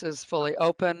house is fully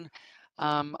open.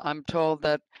 I'm told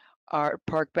that our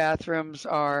park bathrooms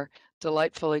are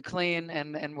delightfully clean,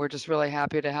 and we're just really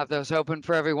happy to have those open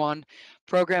for everyone.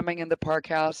 Programming in the park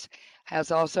house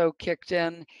has also kicked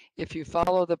in. If you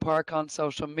follow the park on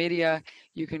social media,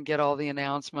 you can get all the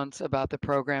announcements about the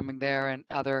programming there and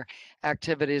other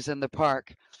activities in the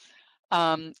park.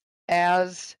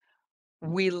 As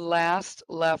we last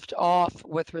left off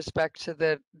with respect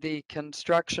to the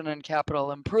construction and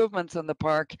capital improvements in the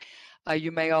park,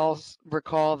 you may all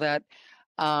recall that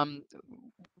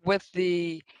with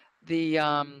the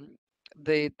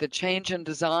change in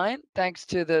design, thanks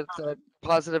to the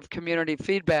positive community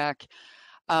feedback,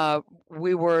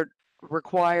 we were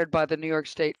required by the New York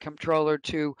State Comptroller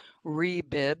to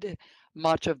rebid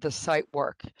much of the site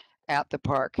work at the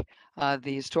park,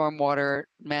 the stormwater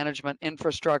management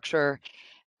infrastructure,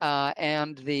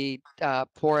 and the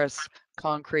porous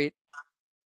concrete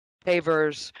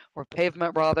pavers, or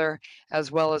pavement rather,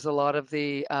 as well as a lot of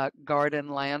the garden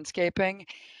landscaping.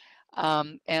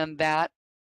 And that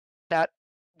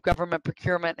government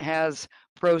procurement has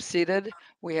proceeded.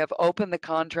 We have opened the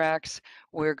contracts.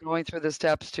 We're going through the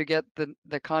steps to get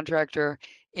the contractor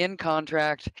in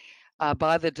contract.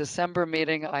 By the December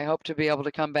meeting, I hope to be able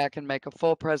to come back and make a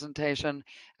full presentation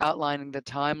outlining the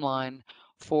timeline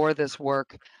for this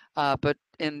work. But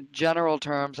in general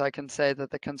terms, I can say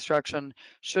that the construction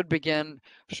should begin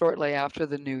shortly after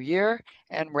the new year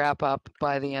and wrap up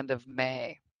by the end of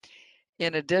May.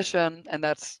 In addition, and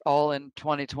that's all in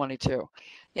 2022.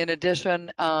 In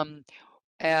addition,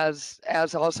 as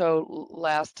also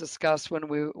last discussed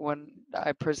when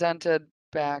I presented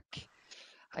back,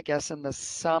 I guess in the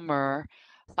summer,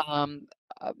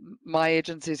 my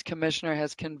agency's commissioner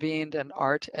has convened an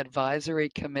art advisory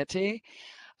committee.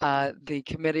 The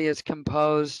committee is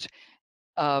composed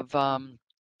of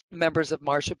members of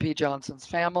Marsha P. Johnson's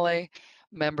family,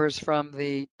 members from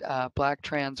the Black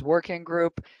Trans Working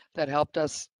Group that helped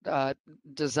us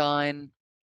design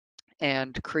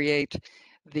and create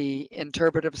the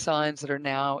interpretive signs that are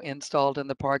now installed in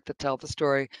the park that tell the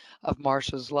story of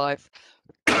Marsha's life,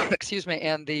 excuse me,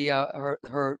 and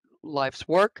her life's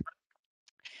work.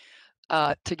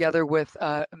 Together with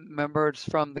members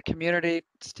from the community.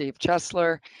 Steve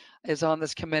Chesler is on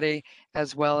this committee,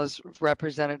 as well as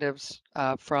representatives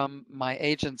from my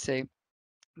agency.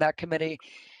 That committee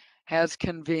has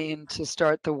convened to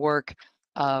start the work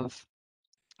of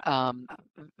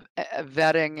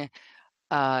vetting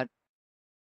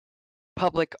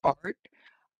public art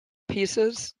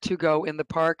pieces to go in the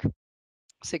park,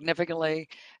 significantly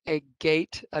a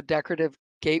decorative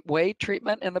gateway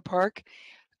treatment in the park,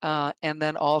 and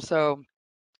then also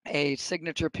a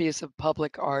signature piece of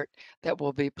public art that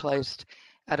will be placed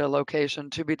at a location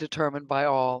to be determined by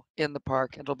all in the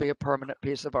park. It'll be a permanent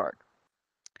piece of art.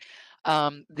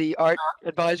 The Art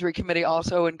Advisory Committee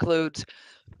also includes,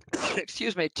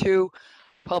 excuse me, 2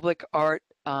 public art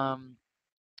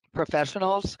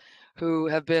professionals who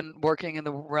have been working in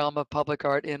the realm of public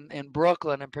art in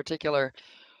Brooklyn in particular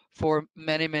for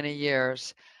many, many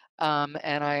years.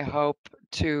 And I hope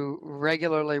to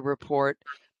regularly report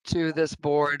to this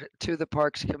board, to the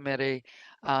Parks Committee,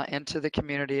 and to the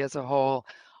community as a whole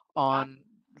on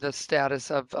the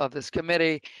status of this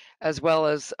committee, as well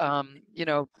as,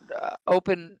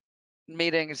 open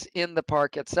meetings in the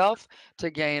park itself to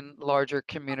gain larger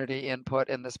community input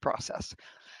in this process.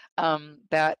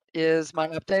 That is my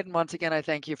update. And once again, I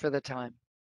thank you for the time.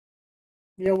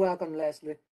 You're welcome,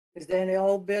 Leslie. Is there any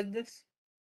old business?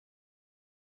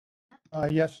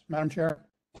 Yes, Madam Chair.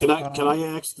 Can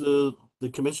I ask the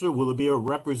commissioner, will there be a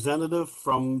representative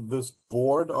from this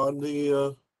board on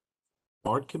the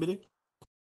art committee?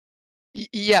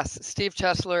 Yes, Steve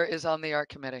Chesler is on the art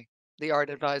committee, the Art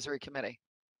Advisory Committee.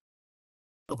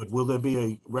 No, but will there be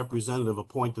a representative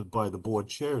appointed by the board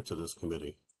chair to this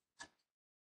committee?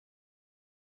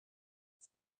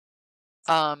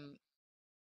 That's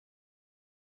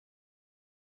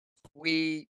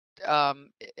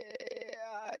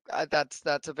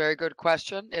a very good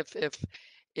question.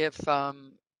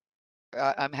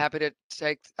 I'm happy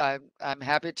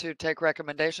to take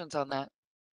recommendations on that.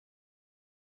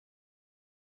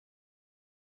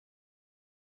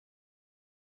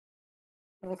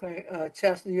 Okay,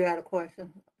 Chester, you had a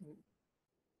question?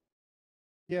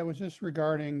 Yeah, it was just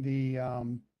regarding the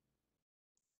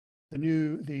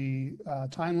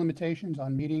time limitations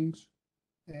on meetings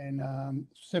and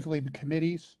specifically the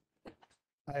committees.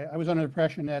 I was under the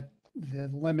impression that the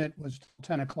limit was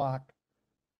 10 o'clock,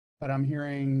 but I'm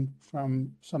hearing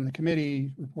from some of the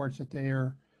committee reports that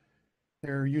they're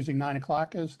using 9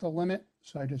 o'clock as the limit.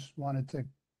 So I just wanted to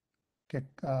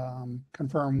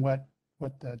confirm what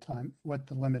the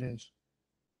limit is.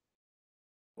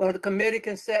 Well, the committee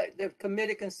can set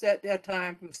their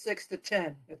time from 6 to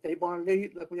 10. If they want to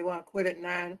leave, if we want to quit at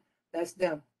 9, that's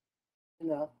them.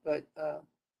 But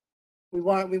we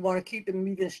want to keep the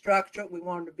meeting structured. We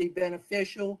want them to be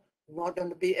beneficial. We want them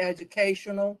to be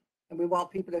educational, and we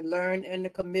want people to learn in the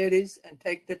committees and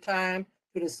take the time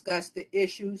to discuss the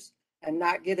issues and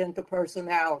not get into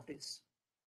personalities.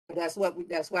 But that's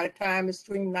why the time is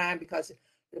streamlined, because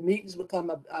the meetings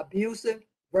become abusive,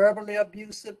 verbally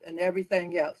abusive, and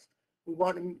everything else. We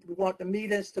want the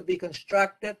meetings to be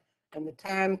constructive, and the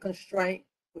time constraint,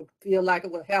 we feel like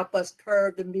it will help us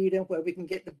curb the meeting where we can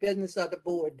get the business of the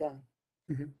board done.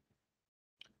 Mm-hmm.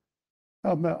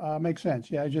 Makes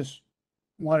sense. Yeah, I just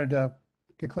wanted to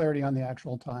get clarity on the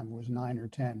actual time. It was 9 or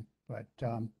 10, but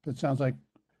it sounds like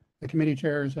the committee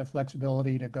chairs have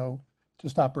flexibility to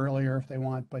stop earlier if they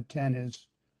want, but 10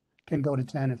 can go to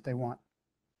 10 if they want.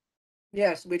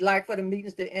 Yes, we'd like for the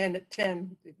meetings to end at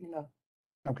 10,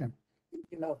 Okay.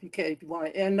 If you want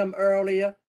to end them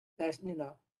earlier, that's,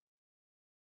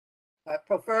 but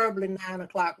preferably 9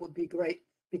 o'clock would be great,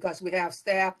 because we have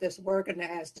staff that's working that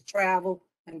has to travel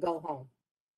and go home.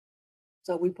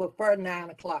 So we prefer 9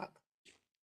 o'clock.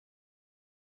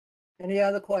 Any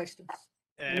other questions?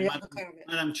 Any other comments?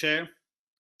 Madam Chair,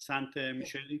 Sante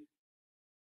Micheli.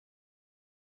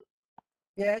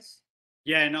 Yes.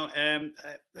 Yeah, no,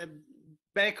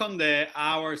 back on the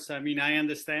hours, I mean, I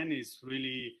understand it's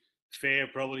really fair.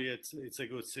 Probably it's a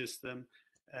good system.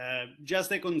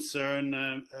 Just a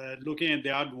concern, looking at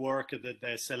the hard work that the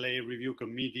SLA review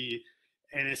committee,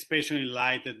 and especially in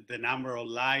light of the number of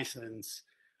license,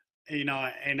 and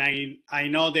I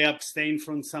know they abstained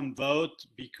from some vote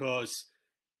because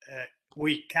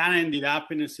we kind of ended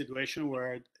up in a situation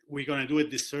where we're going to do a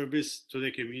disservice to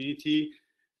the community,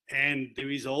 and there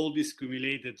is all these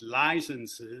accumulated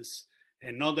licenses.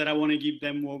 And not that I want to give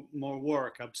them more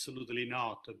work, absolutely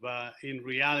not. But in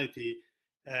reality,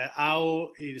 how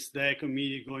is the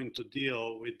committee going to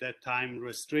deal with that time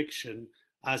restriction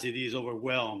as it is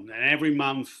overwhelmed? And every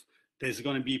month there's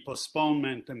going to be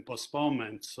postponement and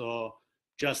postponement. So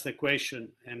just a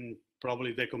question, and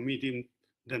probably the committee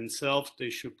themselves, they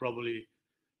should probably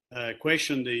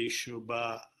question the issue.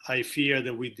 But I fear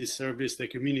that we disservice the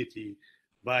community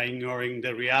by ignoring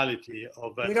the reality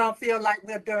of it. We don't feel like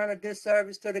we're doing a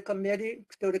disservice to the committee,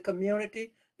 to the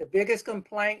community. The biggest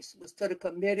complaints was to the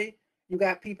committee. You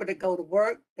got people that go to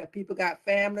work, that people got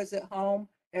families at home.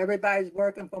 Everybody's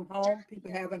working from home.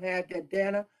 People haven't had their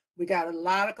dinner. We got a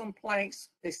lot of complaints,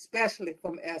 especially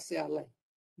from SLA.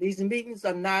 These meetings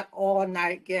are not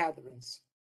all-night gatherings.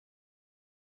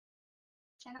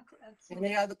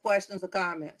 Any other questions or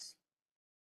comments?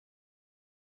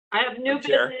 I have new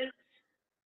Chair. business.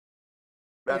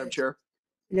 Madam Chair.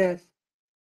 Yes.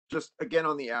 just again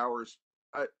on the hours,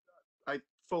 I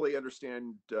fully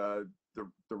understand the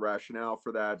rationale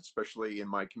for that, especially in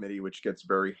my committee, which gets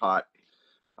very hot,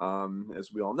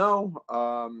 as we all know.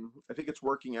 I think it's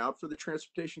working out for the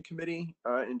transportation committee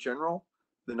in general,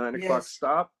 the 9 o'clock Yes.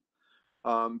 stop.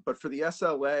 But for the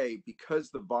SLA, because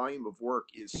the volume of work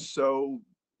is so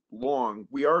long,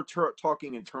 we are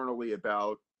talking internally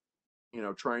about,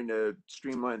 trying to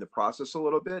streamline the process a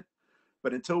little bit.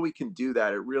 But until we can do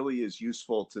that, it really is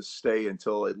useful to stay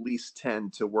until at least 10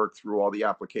 to work through all the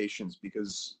applications,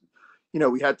 because,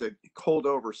 we had to hold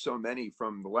over so many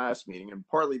from the last meeting, and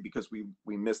partly because we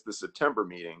missed the September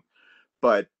meeting.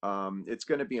 But it's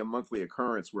going to be a monthly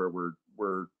occurrence where we're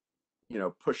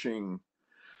pushing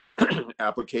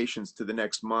applications to the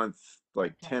next month,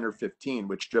 like 10 or 15,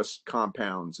 which just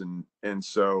compounds. And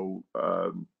so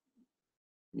all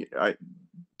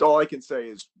I can say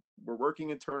is we're working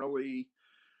internally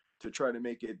to try to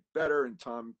make it better, and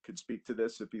Tom could speak to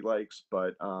this if he likes,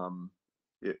 but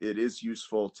it is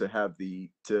useful to have a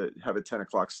 10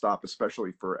 o'clock stop,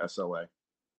 especially for SLA,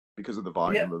 because of the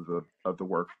volume of the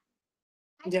work.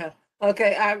 Yeah.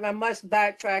 Okay, I must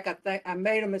backtrack. I think I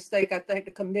made a mistake. I think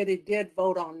the committee did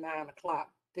vote on 9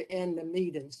 o'clock to end the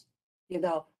meetings,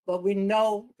 but we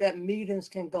know that meetings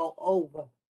can go over.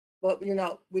 But,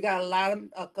 we got a lot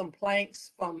of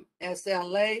complaints from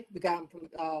SLA, we got them from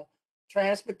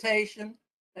transportation,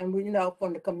 and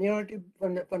from the community,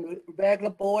 from the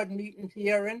regular board meeting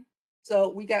hearing. So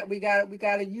we got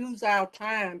to use our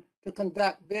time to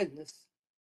conduct business.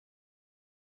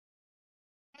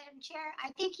 Madam Chair, I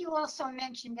think you also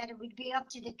mentioned that it would be up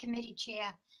to the committee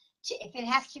chair if it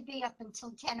has to be up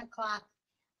until 10 o'clock,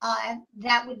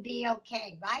 that would be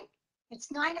okay, right?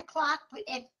 It's 9 o'clock, but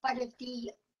if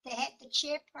the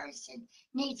chairperson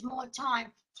needs more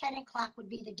time, 10 o'clock would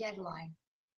be the deadline.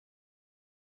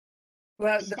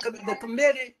 Well, the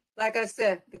committee, like I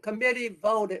said, the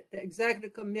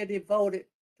executive committee voted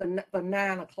for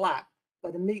 9 o'clock,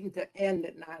 for the meeting to end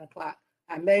at 9 o'clock.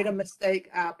 I made a mistake.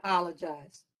 I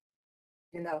apologize.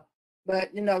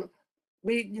 But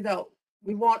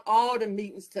we want all the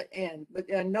meetings to end. But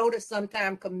I notice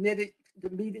sometimes the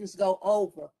meetings go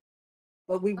over.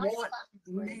 But we want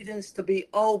meetings to be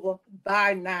over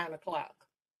by 9 o'clock.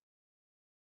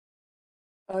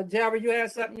 Jerry, you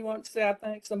had something you want to say? I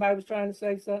think somebody was trying to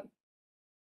say something.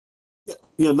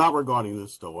 Yeah, not regarding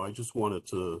this though. I just wanted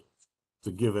to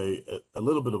give a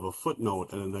little bit of a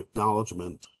footnote and an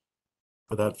acknowledgement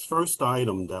for that first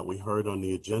item that we heard on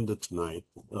the agenda tonight.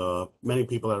 Many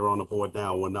people that are on the board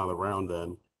now were not around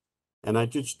then. And I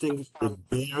just think it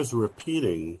bears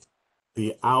repeating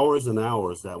the hours and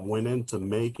hours that went into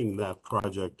making that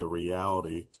project a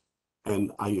reality.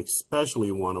 And I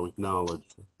especially want to acknowledge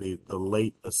the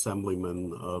late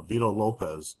Assemblyman Vito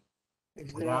Lopez.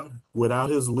 Without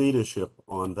his leadership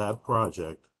on that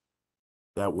project,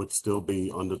 that would still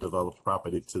be underdeveloped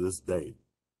property to this day.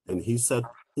 And he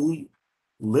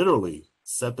literally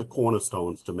set the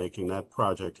cornerstones to making that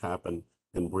project happen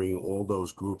and bringing all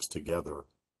those groups together.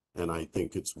 And I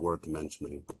think it's worth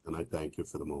mentioning. And I thank you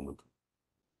for the moment.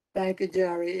 Thank you,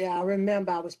 Jerry. Yeah, I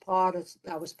remember I was part of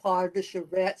the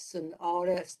charrettes and all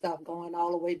that stuff going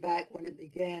all the way back when it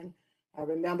began. I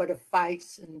remember the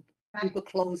fights and people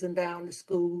closing down the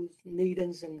schools,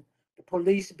 meetings, and the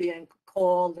police being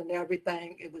called and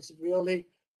everything. It was really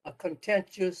a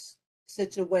contentious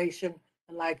situation.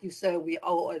 And like you said, we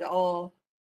owe it all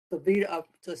to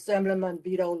Assemblyman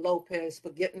Vito Lopez for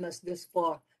getting us this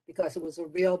far, because it was a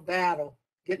real battle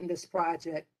getting this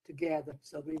project together.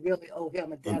 So we really owe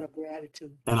him a debt of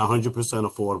gratitude. And 100%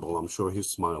 affordable. I'm sure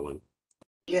he's smiling.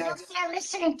 He's up there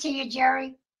listening to you,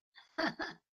 Jerry.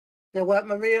 The what,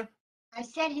 Maria? I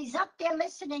said he's up there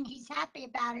listening. He's happy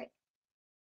about it.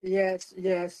 Yes.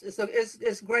 So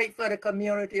it's great for the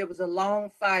community. It was a long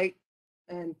fight,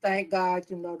 and thank God,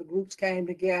 the groups came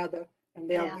together and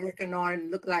they're working on it,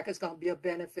 and look like it's going to be a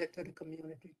benefit to the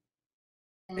community.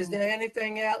 Is there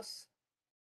anything else?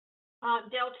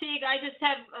 Del Teague, I just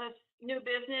have a new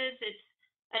business. It's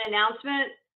an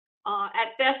announcement.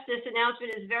 At best, this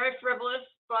announcement is very frivolous,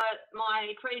 but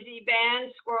my crazy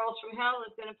band, Squirrels from Hell,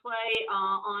 is going to play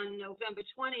on November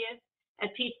 20th at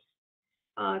Pete's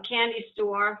Candy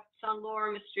Store. It's on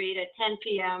Lorimer Street at 10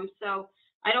 p.m. So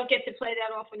I don't get to play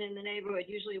that often in the neighborhood.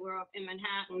 Usually we're up in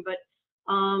Manhattan, but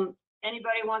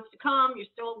anybody wants to come, you're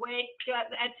still awake at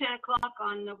 10 o'clock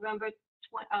on November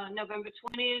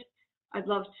 20th. I'd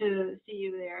love to see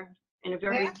you there in a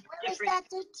very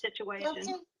different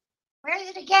situation. Where is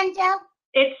it again, Del?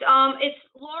 It's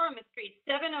Lorimer Street,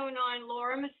 709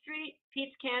 Lorimer Street,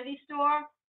 Pete's Candy Store.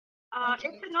 It's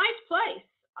a nice place.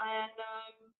 And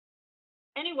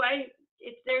anyway,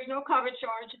 there's no cover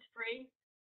charge, it's free.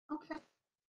 Okay.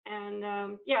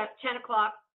 And, yeah, 10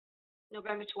 o'clock,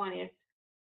 November 20th.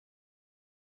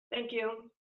 Thank you.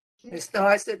 It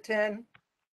starts at 10.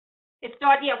 We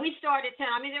start at 10.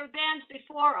 I mean, there were bands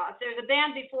before us. There's a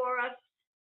band before us.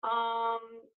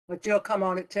 But you'll come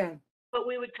on at 10. But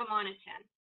we would come on at 10.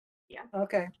 Yeah.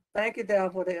 Okay. Thank you, Dale,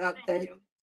 for the update. Thank you.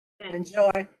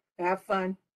 Enjoy. Have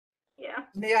fun. Yeah.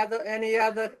 Any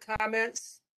other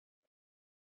comments?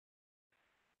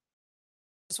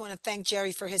 Just want to thank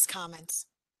Jerry for his comments.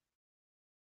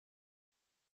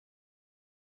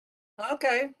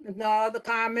 Okay. If no other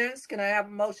comments, can I have a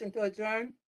motion to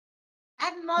adjourn? I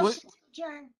have a motion to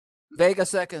adjourn. Vega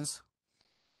seconds.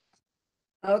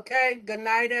 Okay. Good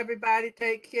night, everybody.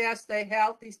 Take care. Stay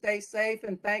healthy. Stay safe.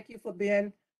 And thank you for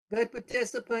being good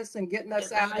participants and getting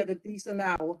us out at a decent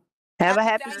hour. Have a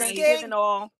happy Thanksgiving,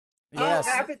 all. Oh,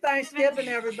 happy Thanksgiving,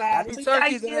 everybody. Happy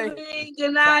Turkey Day.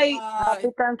 Good night. Happy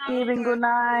Thanksgiving. Good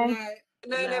night.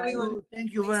 Good night, everyone.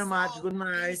 Thank you very much. Good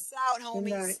night. Peace out,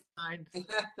 homies.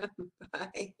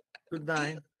 Bye. Good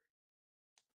night.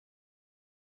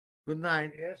 Good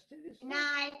night. Yes.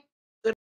 Night.